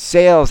year in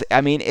sales. I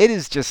mean, it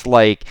is just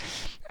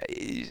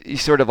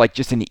sort of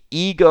just an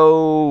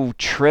ego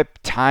trip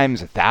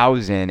times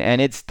 1,000,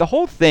 and it's the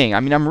whole thing. I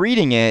mean, I'm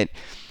reading it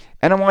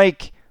and I'm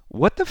like,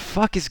 what the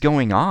fuck is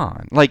going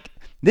on?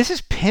 This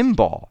is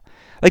pinball.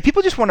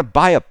 People just want to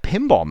buy a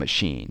pinball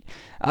machine.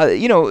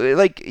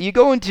 You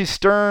go into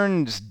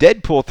Stern's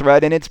Deadpool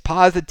thread and it's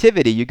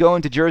positivity. You go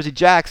into Jersey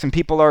Jacks and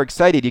people are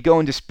excited. You go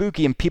into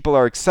Spooky and people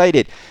are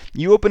excited.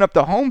 You open up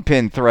the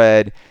Homepin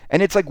thread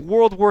and it's like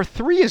World War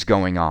III is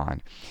going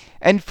on.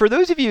 And for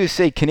those of you who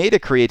say Canada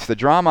creates the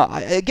drama,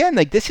 again,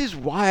 this is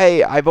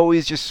why I've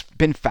always just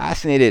been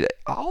fascinated.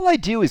 All I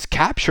do is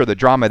capture the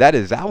drama that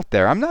is out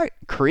there. I'm not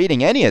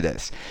creating any of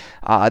this.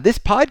 This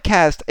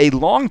podcast, a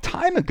long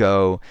time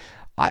ago,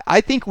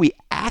 I think we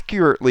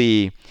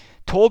accurately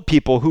told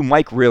people who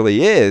Mike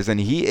really is,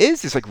 and he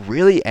is this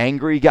really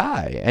angry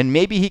guy. And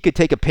maybe he could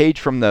take a page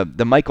from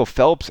the Michael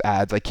Phelps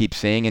ads I keep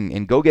seeing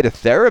and go get a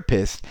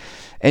therapist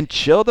and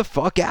chill the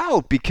fuck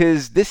out,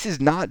 because this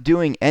is not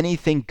doing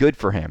anything good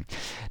for him.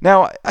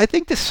 Now, I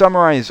think to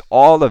summarize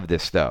all of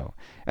this, though,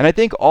 and I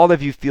think all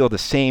of you feel the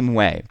same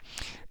way,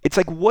 it's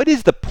what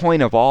is the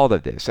point of all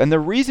of this? And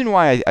the reason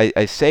why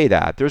I say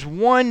that, there's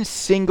one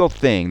single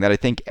thing that I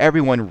think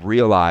everyone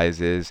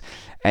realizes,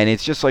 and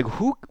it's just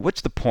what's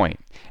the point?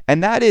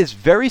 And that is,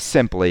 very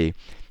simply,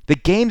 the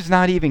game's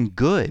not even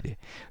good.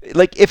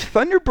 If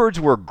Thunderbirds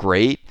were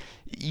great,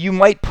 you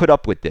might put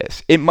up with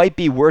this. It might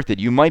be worth it.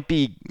 You might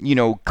be,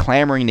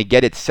 clamoring to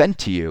get it sent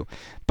to you.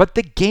 But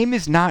the game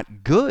is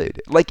not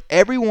good.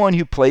 Everyone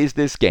who plays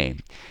this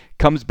game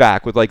comes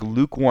back with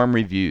lukewarm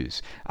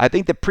reviews. I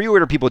think the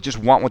pre-order people just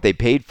want what they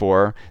paid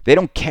for. They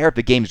don't care if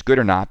the game's good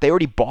or not. They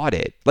already bought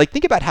it.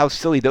 Think about how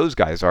silly those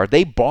guys are.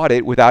 They bought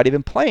it without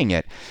even playing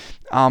it.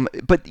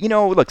 But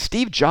look,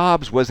 Steve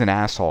Jobs was an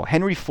asshole.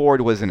 Henry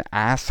Ford was an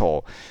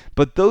asshole.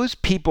 But those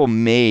people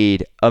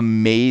made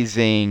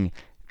amazing,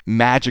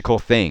 magical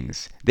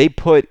things. They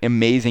put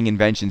amazing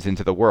inventions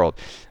into the world.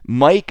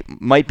 Mike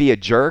might be a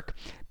jerk,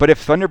 but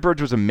if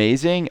Thunderbirds was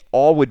amazing,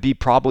 all would be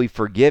probably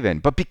forgiven.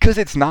 But because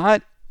it's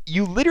not,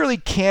 you literally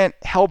can't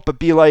help but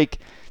be like,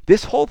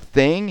 this whole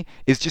thing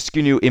is just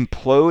going to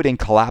implode and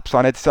collapse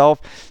on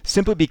itself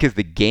simply because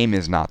the game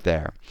is not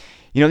there.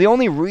 The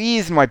only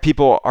reason why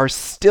people are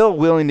still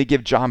willing to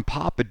give John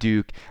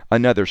Papaduke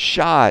another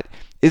shot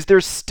is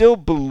there's still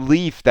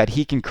belief that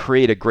he can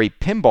create a great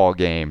pinball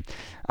game.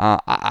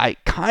 I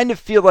kind of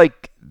feel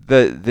like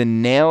the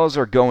nails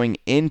are going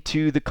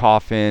into the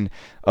coffin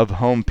of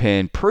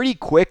Homepin pretty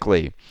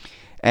quickly.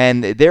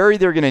 And they're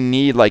either going to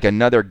need like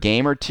another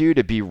game or two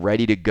to be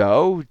ready to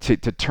go to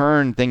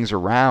turn things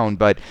around.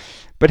 But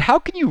how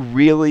can you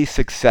really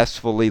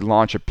successfully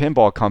launch a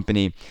pinball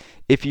company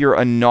if your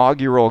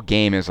inaugural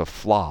game is a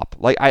flop?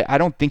 Like, I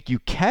don't think you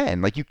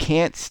can. Like, you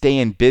can't stay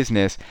in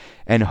business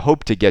and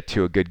hope to get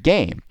to a good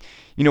game.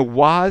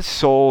 Woz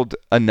sold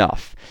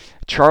enough.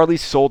 Charlie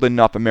sold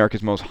enough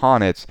America's Most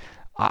Haunteds.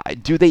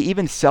 Do they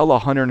even sell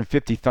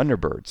 150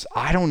 Thunderbirds?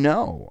 I don't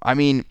know. I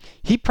mean,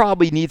 he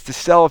probably needs to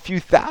sell a few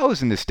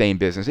thousand to stay in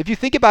business. If you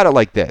think about it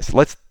like this,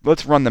 let's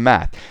run the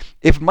math.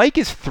 If Mike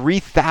is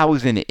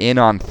 3,000 in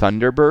on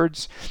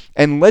Thunderbirds,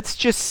 and let's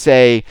just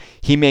say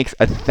he makes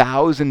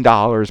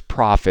 $1,000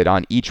 profit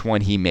on each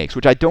one he makes,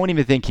 which I don't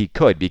even think he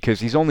could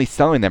because he's only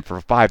selling them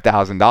for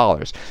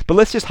 $5,000. But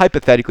let's just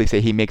hypothetically say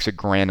he makes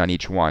 $1,000 on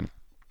each one.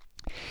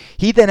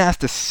 He then has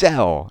to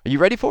sell. Are you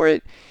ready for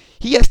it?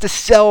 He has to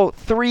sell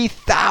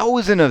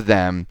 3,000 of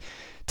them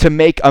to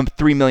make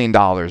 $3 million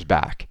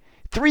back.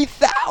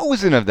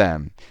 3,000 of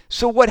them.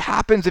 So what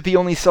happens if he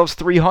only sells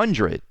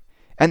 300?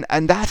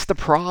 And that's the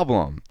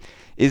problem,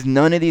 is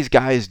none of these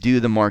guys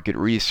do the market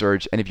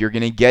research. And if you're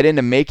going to get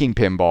into making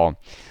pinball,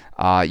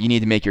 you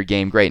need to make your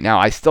game great. Now,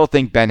 I still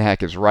think Ben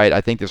Heck is right.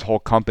 I think this whole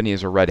company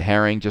is a red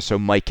herring just so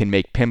Mike can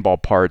make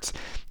pinball parts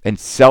and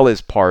sell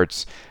his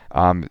parts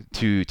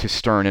to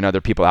Stern and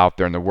other people out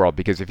there in the world.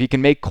 Because if he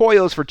can make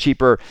coils for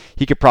cheaper,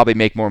 he could probably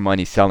make more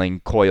money selling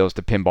coils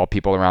to pinball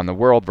people around the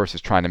world versus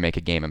trying to make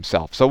a game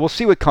himself. So we'll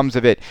see what comes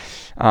of it.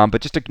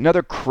 But just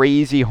another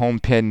crazy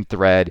Homepin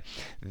thread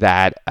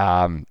that,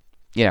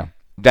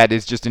 that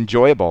is just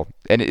enjoyable.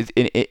 And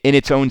in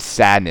its own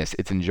sadness,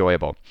 it's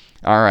enjoyable.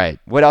 All right.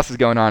 What else is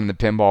going on in the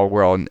pinball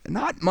world?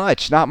 Not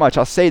much.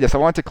 I'll say this. I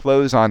want to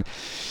close on,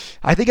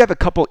 I think I have a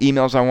couple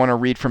emails I want to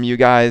read from you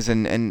guys,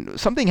 and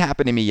something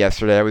happened to me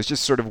yesterday. I was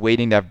just sort of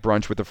waiting to have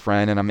brunch with a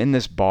friend, and I'm in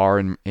this bar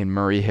in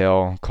Murray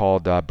Hill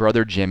called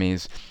Brother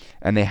Jimmy's,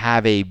 and they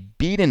have a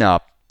beaten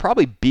up,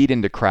 probably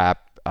beaten to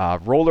crap,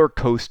 roller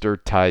coaster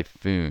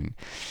typhoon.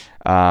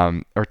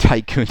 Or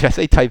tycoon. Did I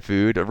say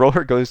typhoon? A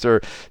roller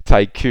coaster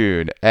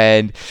tycoon.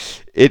 And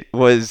it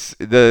was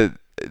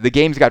the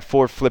game's got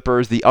 4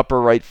 flippers. The upper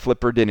right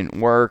flipper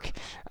didn't work.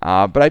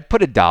 But I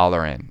put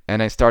 $1 in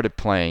and I started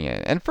playing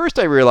it. And first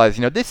I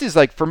realized, this is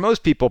like, for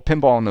most people,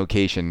 pinball on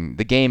location,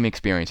 the game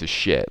experience is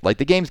shit. Like,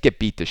 the games get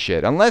beat to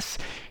shit. Unless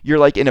you're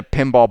like in a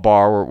pinball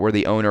bar where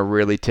the owner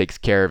really takes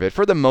care of it.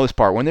 For the most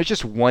part, when there's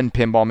just one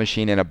pinball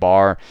machine in a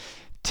bar,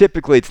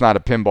 typically it's not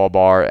a pinball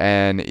bar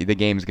and the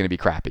game's going to be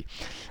crappy.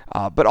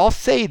 But I'll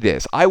say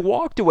this. I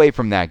walked away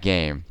from that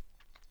game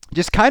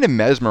just kind of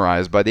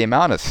mesmerized by the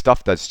amount of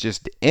stuff that's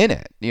just in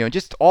it.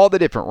 Just all the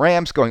different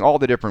ramps going all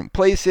the different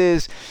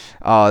places.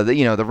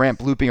 The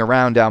ramp looping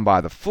around down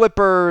by the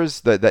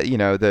flippers,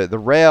 the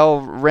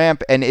rail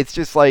ramp, and it's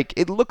just like,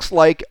 it looks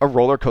like a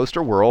roller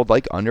coaster world,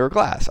 like under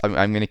glass. I'm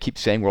going to keep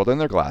saying world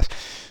under glass,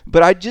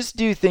 but I just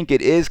do think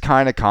it is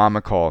kind of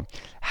comical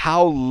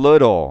how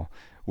little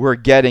we're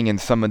getting in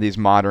some of these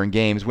modern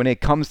games when it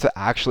comes to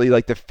actually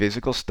like the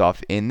physical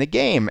stuff in the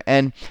game.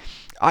 And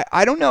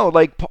I don't know,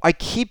 like, I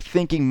keep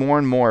thinking more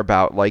and more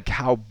about like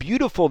how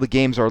beautiful the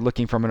games are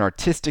looking from an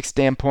artistic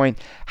standpoint,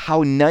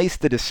 how nice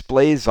the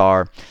displays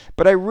are,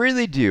 but I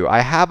really do.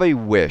 I have a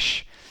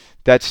wish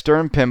that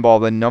Stern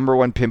Pinball, the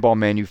 #1 pinball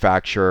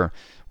manufacturer,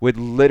 would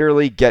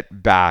literally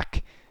get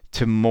back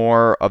to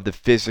more of the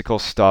physical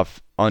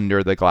stuff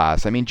under the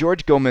glass. I mean,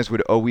 George Gomez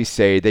would always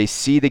say they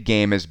see the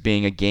game as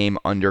being a game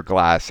under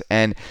glass,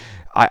 and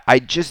I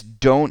just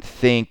don't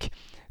think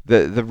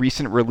the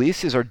recent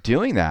releases are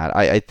doing that.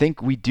 I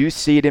think we do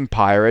see it in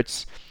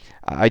Pirates.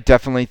 I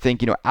definitely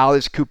think,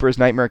 Alice Cooper's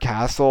Nightmare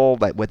Castle,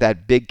 like with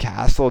that big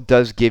castle,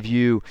 does give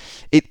you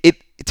it.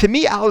 To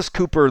me, Alice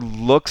Cooper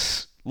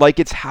looks like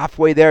it's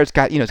halfway there. It's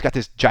got it's got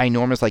this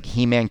ginormous like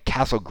He-Man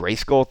Castle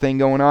Grayskull thing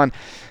going on,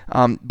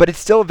 but it's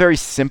still a very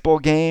simple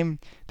game.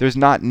 There's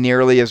not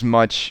nearly as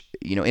much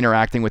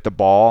interacting with the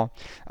ball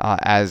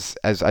as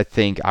I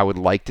think I would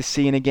like to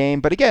see in a game.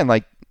 But again,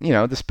 like,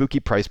 the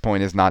spooky price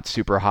point is not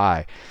super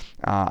high.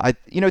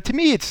 To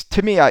me,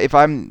 if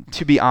I'm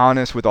to be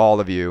honest with all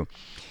of you,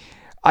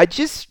 I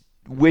just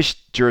wish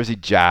Jersey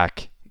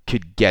Jack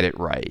could get it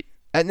right.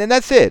 And then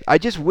that's it. I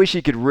just wish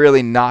he could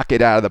really knock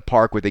it out of the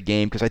park with the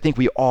game, because I think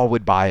we all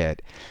would buy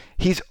it.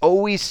 He's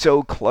always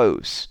so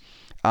close.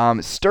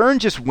 Stern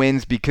just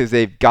wins because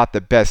they've got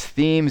the best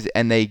themes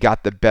and they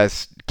got the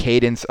best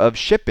cadence of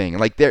shipping.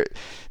 Like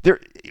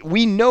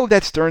we know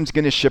that Stern's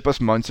going to ship us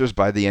Munsters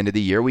by the end of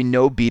the year. We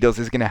know Beatles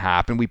is going to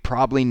happen. We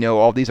probably know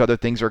all these other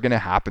things are going to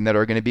happen that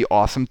are going to be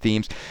awesome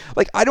themes.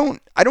 Like I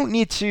don't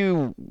need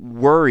to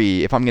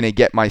worry if I'm going to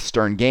get my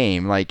Stern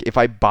game. Like if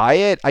I buy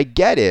it, I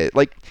get it.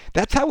 Like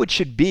that's how it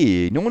should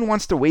be. No one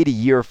wants to wait a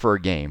year for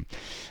a game.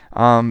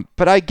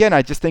 But again,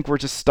 I just think we're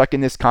just stuck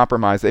in this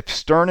compromise. If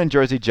Stern and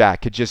Jersey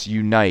Jack could just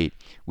unite,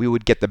 we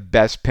would get the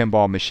best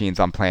pinball machines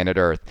on planet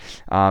Earth.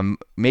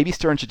 Maybe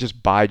Stern should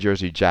just buy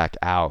Jersey Jack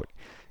out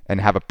and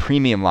have a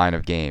premium line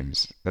of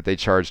games that they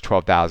charge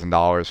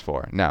 $12,000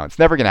 for. No, it's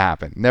never going to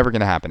happen. Never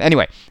going to happen.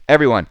 Anyway,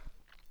 everyone,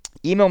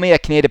 email me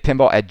at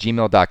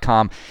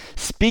canadapinball@gmail.com.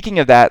 Speaking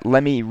of that,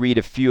 let me read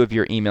a few of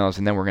your emails,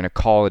 and then we're going to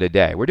call it a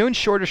day. We're doing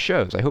shorter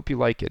shows. I hope you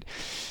like it.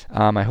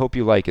 Let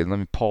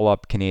me pull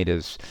up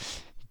Canada's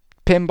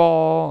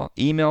pinball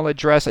email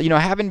address. I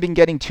haven't been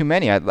getting too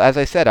many. As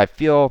I said, I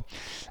feel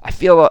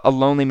a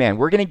lonely man.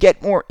 We're going to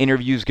get more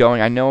interviews going.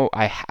 I know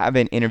I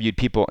haven't interviewed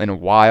people in a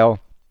while.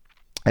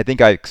 I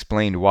think I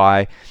explained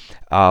why.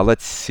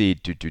 Let's see.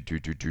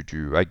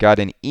 I got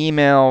an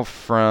email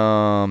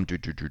from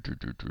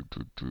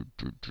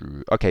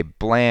okay,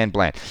 Bland.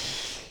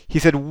 He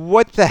said,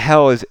 "What the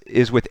hell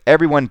is with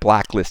everyone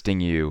blacklisting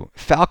you?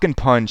 Falcon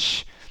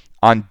Punch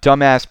on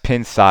dumbass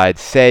Pinside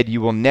said you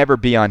will never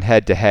be on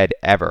head-to-head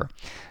ever.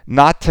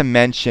 Not to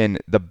mention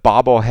the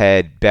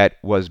bobblehead bet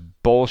was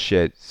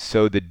bullshit,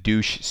 so the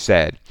douche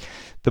said.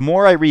 The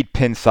more I read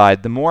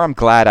Pinside, the more I'm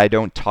glad I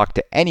don't talk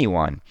to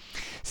anyone.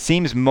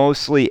 Seems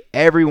mostly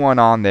everyone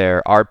on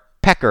there are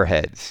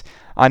peckerheads.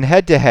 On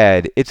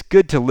head-to-head, it's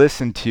good to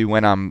listen to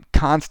when I'm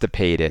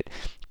constipated.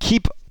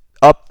 Keep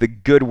up the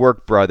good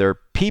work, brother.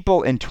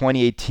 People in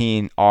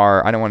 2018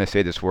 are, I don't want to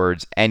say these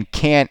words, and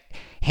can't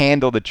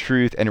handle the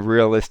truth and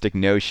realistic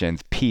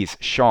notions. Peace,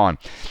 Sean."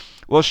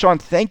 Well, Sean,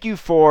 thank you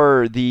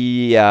for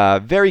the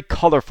very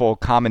colorful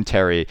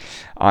commentary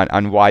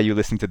on why you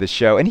listen to the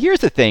show. And here's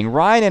the thing,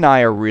 Ryan and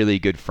I are really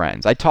good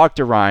friends. I talk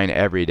to Ryan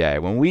every day,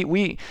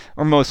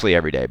 or mostly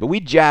every day, but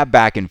we jab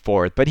back and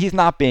forth, but he's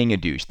not being a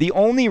douche. The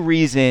only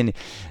reason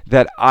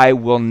that I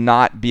will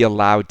not be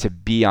allowed to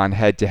be on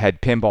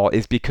head-to-head pinball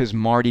is because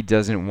Marty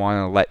doesn't want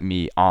to let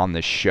me on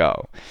the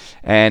show.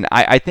 And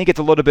I think it's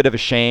a little bit of a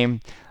shame.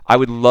 I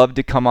would love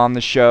to come on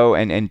the show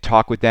and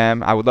talk with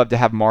them. I would love to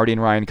have Marty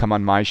and Ryan come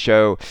on my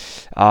show.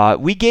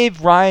 We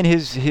gave Ryan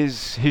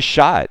his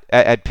shot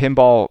at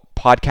pinball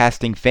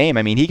podcasting fame.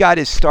 I mean, he got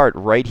his start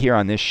right here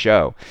on this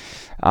show.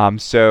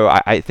 So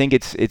I think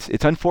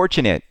it's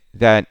unfortunate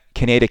that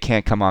Canada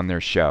can't come on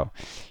their show.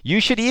 You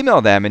should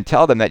email them and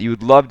tell them that you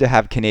would love to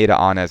have Canada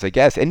on as a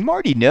guest. And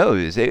Marty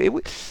knows it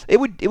would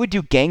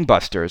do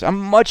gangbusters. I'm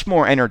much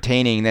more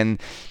entertaining than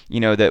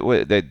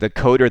the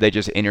coder they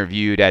just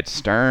interviewed at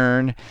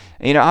Stern.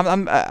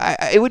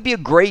 It would be a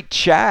great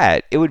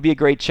chat. It would be a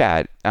great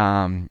chat.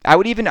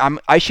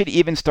 I should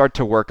even start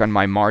to work on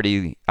my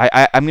Marty.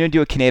 I'm going to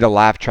do a Canada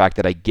laugh track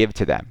that I give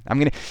to them. I'm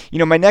going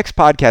to, my next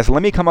podcast,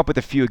 let me come up with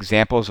a few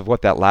examples of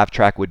what that laugh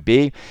track would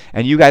be,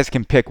 and you guys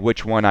can pick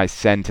which one I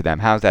send to them.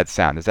 How's that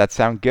sound? Does that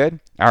sound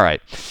good? All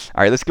right,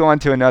 let's go on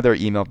to another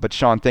email. But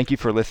Sean, thank you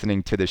for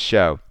listening to the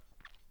show.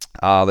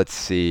 Let's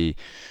see.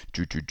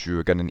 I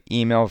got an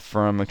email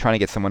I'm trying to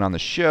get someone on the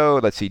show.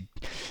 Let's see.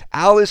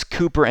 Alice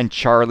Cooper and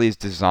Charlie's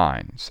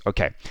Designs.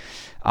 Okay.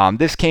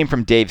 This came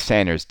from Dave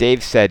Sanders.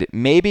 Dave said,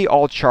 "Maybe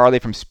all Charlie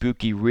from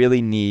Spooky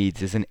really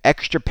needs is an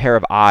extra pair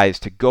of eyes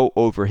to go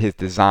over his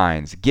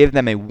designs, give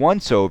them a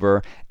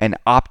once-over, and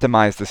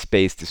optimize the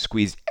space to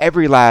squeeze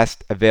every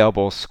last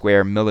available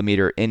square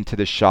millimeter into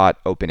the shot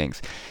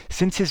openings,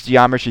 since his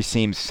geometry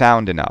seems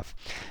sound enough.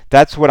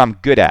 That's what I'm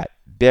good at.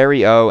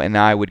 Barry O and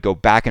I would go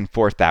back and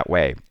forth that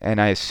way,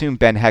 and I assume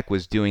Ben Heck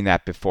was doing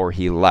that before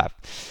he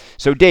left."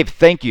 So Dave,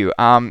 thank you.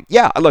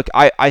 Look,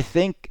 I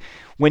think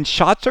when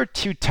shots are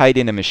too tight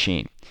in a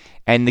machine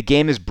and the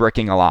game is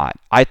bricking a lot,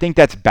 I think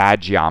that's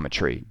bad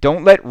geometry.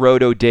 Don't let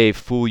Roto Dave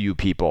fool you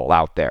people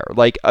out there.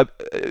 Like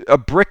a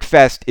brick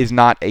fest is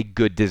not a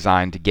good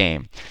designed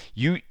game.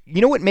 You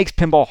know what makes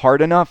pinball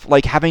hard enough?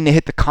 Like having to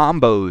hit the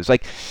combos.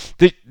 Like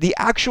the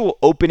actual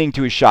opening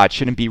to a shot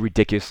shouldn't be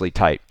ridiculously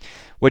tight.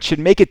 What should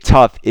make it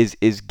tough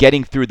is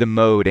getting through the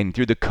mode and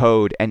through the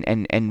code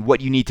and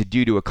what you need to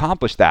do to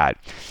accomplish that.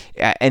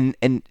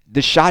 And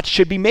the shots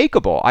should be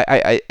makeable.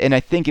 I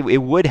think it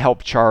would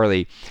help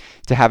Charlie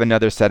to have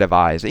another set of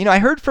eyes. I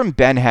heard from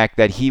Ben Heck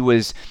that he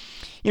was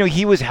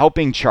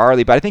helping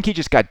Charlie, but I think he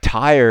just got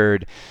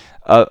tired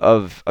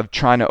of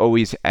trying to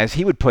always, as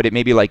he would put it,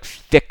 maybe like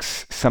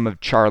fix some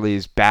of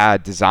Charlie's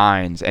bad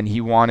designs, and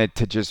he wanted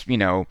to just,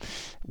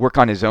 work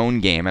on his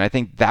own game. And I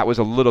think that was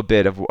a little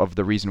bit of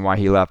the reason why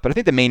he left. But I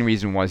think the main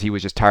reason was he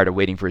was just tired of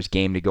waiting for his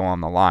game to go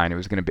on the line. It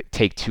was going to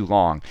take too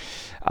long.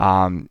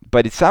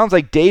 But it sounds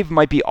like Dave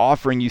might be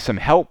offering you some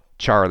help,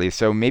 Charlie,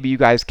 so maybe you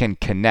guys can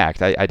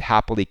connect. I'd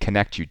happily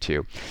connect you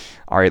two.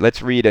 All right,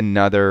 let's read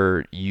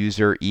another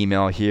user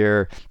email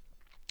here.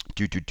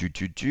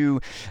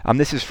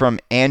 This is from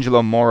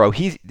Angelo Moro.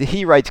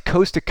 He writes,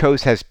 Coast to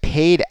Coast has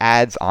paid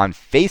ads on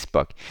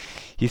Facebook.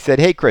 He said,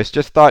 "Hey Chris,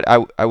 just thought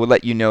I would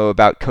let you know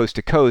about Coast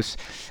to Coast.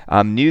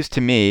 News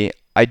to me.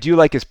 I do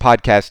like his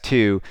podcast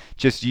too.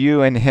 Just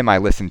you and him I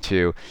listen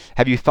to.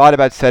 Have you thought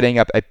about setting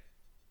up a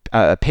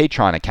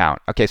Patreon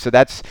account?" Okay, so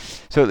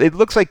it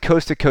looks like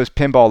Coast to Coast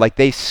Pinball, like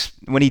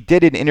when he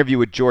did an interview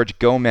with George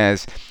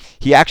Gomez,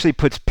 he actually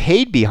puts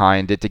paid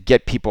behind it to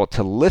get people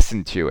to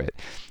listen to it.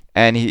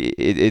 And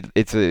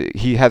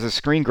he has a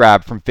screen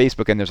grab from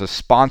Facebook, and there's a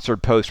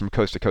sponsored post from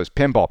Coast to Coast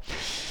Pinball.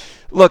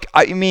 Look,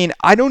 I mean,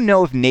 I don't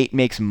know if Nate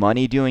makes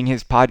money doing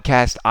his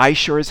podcast. I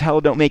sure as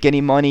hell don't make any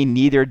money.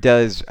 Neither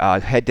does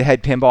Head to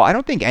Head Pinball. I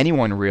don't think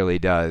anyone really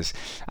does.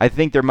 I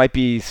think there might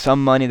be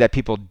some money that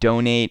people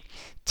donate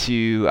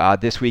to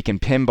This Week in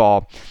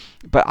Pinball,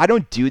 but I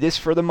don't do this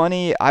for the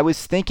money. I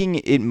was thinking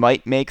it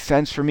might make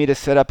sense for me to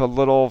set up a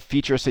little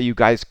feature so you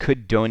guys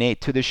could donate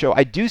to the show.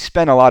 I do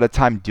spend a lot of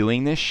time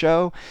doing this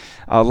show,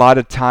 a lot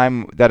of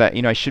time that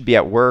I should be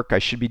at work. I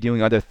should be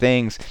doing other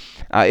things.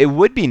 It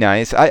would be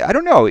nice. I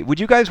don't know. Would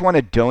you guys want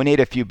to donate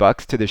a few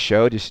bucks to the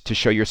show just to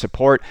show your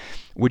support?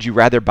 Would you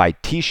rather buy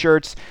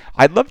T-shirts?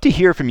 I'd love to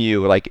hear from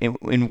you. Like,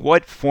 in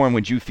what form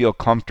would you feel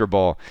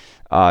comfortable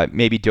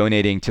maybe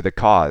donating to the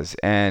cause?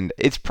 And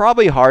it's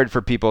probably hard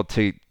for people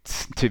to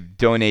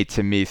donate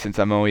to me, since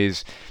I'm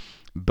always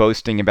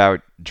boasting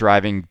about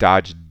driving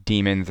Dodge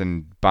Demons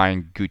and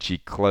buying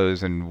Gucci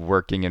clothes and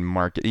working in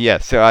market. Yeah,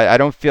 so I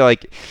don't feel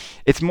like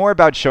it's more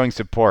about showing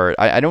support.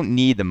 I don't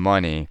need the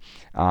money,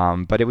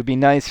 but it would be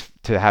nice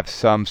to have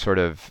some sort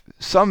of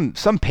some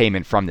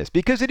payment from this,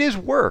 because it is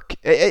work.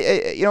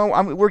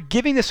 We're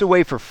giving this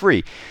away for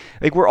free.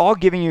 Like, we're all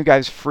giving you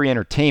guys free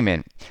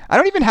entertainment. I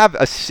don't even have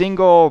a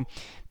single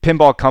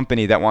pinball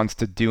company that wants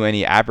to do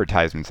any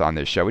advertisements on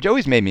this show, which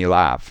always made me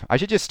laugh. I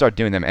should just start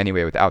doing them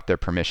anyway without their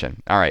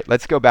permission. All right,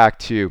 let's go back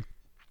to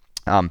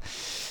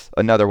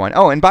another one.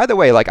 Oh, and by the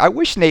way, like, I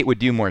wish Nate would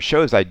do more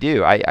shows. I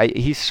do.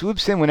 He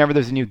swoops in whenever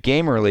there's a new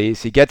game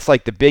release. He gets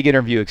like the big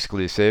interview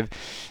exclusive,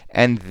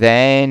 and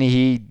then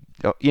he's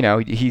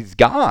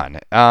gone.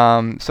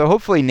 So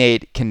hopefully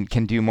Nate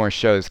can do more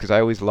shows, because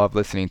I always love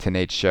listening to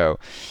Nate's show.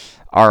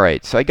 All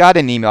right, so I got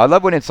an email. I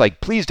love when it's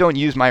like, please don't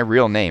use my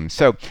real name.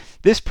 So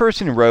this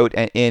person wrote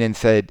in and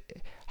said,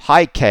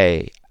 "Hi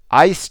Kay,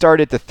 I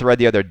started the thread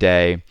the other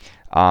day,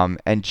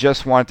 and it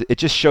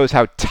just shows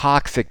how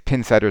toxic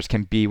pin setters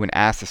can be when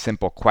asked a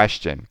simple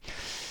question."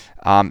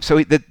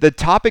 So the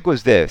topic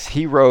was this.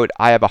 He wrote,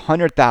 "I have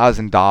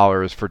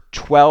 $100,000 for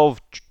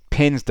 12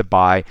 pins to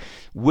buy.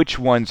 Which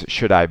ones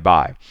should I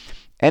buy?"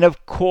 And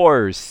of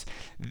course,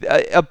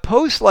 a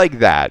post like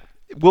that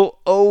will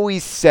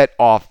always set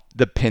off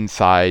the pin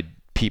side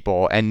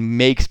people and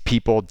makes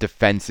people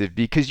defensive,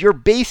 because you're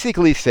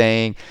basically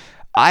saying,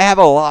 I have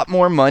a lot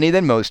more money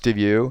than most of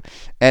you,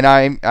 and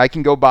I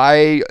can go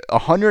buy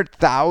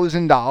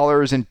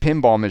 $100,000 in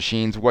pinball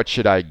machines. What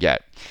should I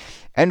get?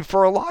 And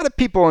for a lot of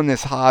people in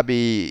this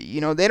hobby,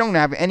 they don't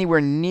have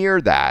anywhere near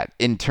that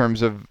in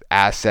terms of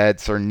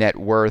assets or net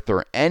worth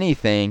or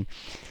anything.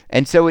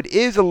 And so it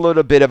is a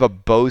little bit of a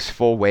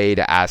boastful way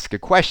to ask a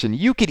question.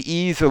 You could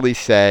easily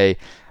say,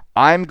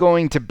 I'm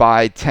going to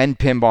buy 10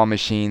 pinball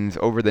machines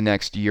over the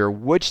next year.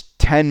 Which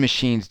 10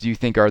 machines do you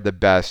think are the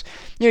best?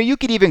 You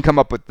could even come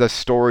up with the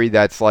story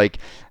that's like,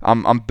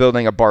 I'm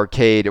building a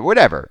barcade, or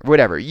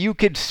whatever. You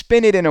could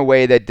spin it in a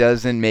way that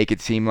doesn't make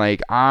it seem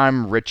like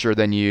I'm richer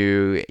than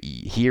you.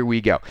 Here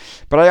we go.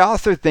 But I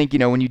also think,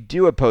 when you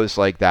do a post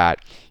like that,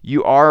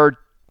 you are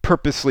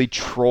purposely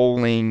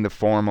trolling the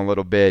forum a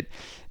little bit.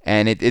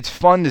 And it's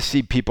fun to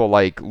see people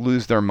like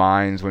lose their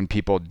minds when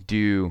people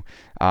do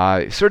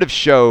sort of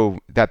show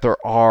that there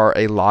are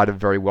a lot of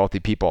very wealthy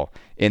people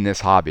in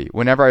this hobby.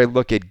 Whenever I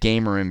look at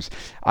game rooms,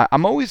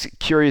 I'm always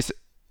curious,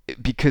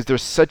 because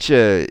there's such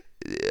a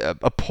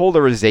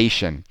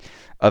polarization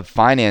of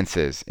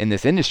finances in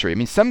this industry. I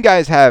mean, some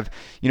guys have,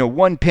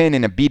 one pin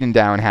in a beaten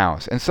down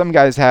house, and some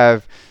guys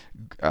have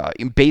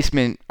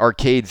basement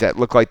arcades that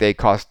look like they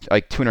cost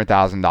like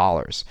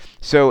 $200,000.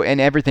 So, and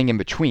everything in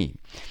between.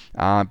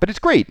 But it's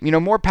great,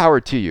 more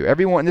power to you.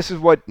 Everyone, this is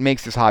what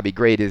makes this hobby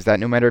great, is that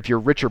no matter if you're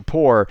rich or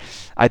poor,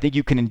 I think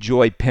you can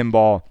enjoy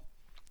pinball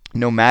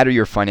no matter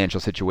your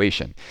financial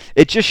situation.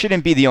 It just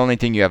shouldn't be the only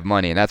thing you have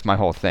money, and that's my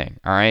whole thing,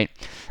 all right?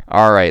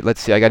 All right, let's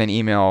see. I got an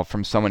email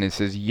from someone that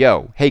says,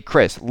 "Yo, hey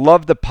Chris,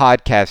 love the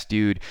podcast,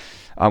 dude.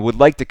 Would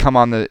like to come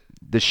on the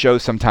show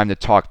sometime to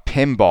talk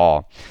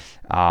pinball.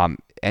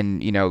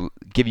 And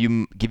give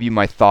you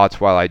my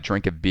thoughts while I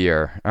drink a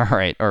beer." All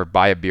right, or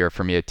buy a beer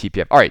for me at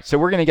TPF. All right, so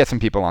we're gonna get some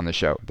people on the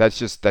show. That's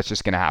just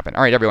gonna happen.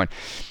 All right, everyone,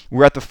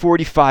 we're at the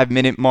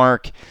 45-minute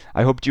mark.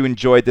 I hope you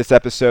enjoyed this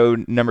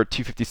episode number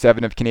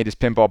 257 of Canada's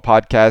Pinball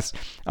Podcast.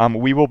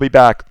 We will be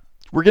back.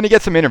 We're going to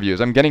get some interviews.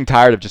 I'm getting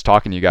tired of just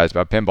talking to you guys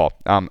about pinball.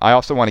 I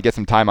also want to get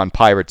some time on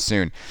Pirates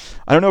soon.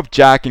 I don't know if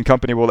Jack and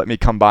company will let me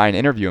come by and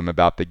interview him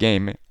about the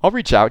game. I'll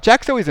reach out.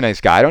 Jack's always a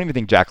nice guy. I don't even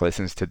think Jack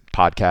listens to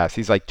podcasts.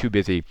 He's like too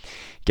busy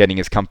getting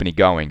his company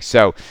going.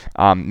 So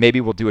maybe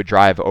we'll do a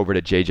drive over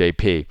to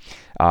JJP.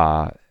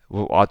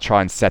 I'll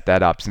try and set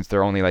that up since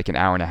they're only like an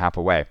hour and a half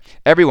away.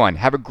 Everyone,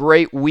 have a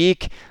great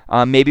week.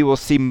 Maybe we'll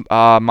see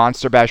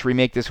Monster Bash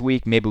Remake this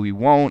week. Maybe we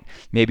won't.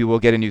 Maybe we'll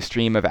get a new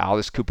stream of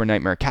Alice Cooper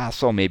Nightmare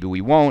Castle. Maybe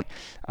we won't.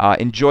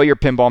 Enjoy your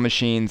pinball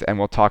machines, and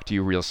we'll talk to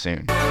you real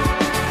soon.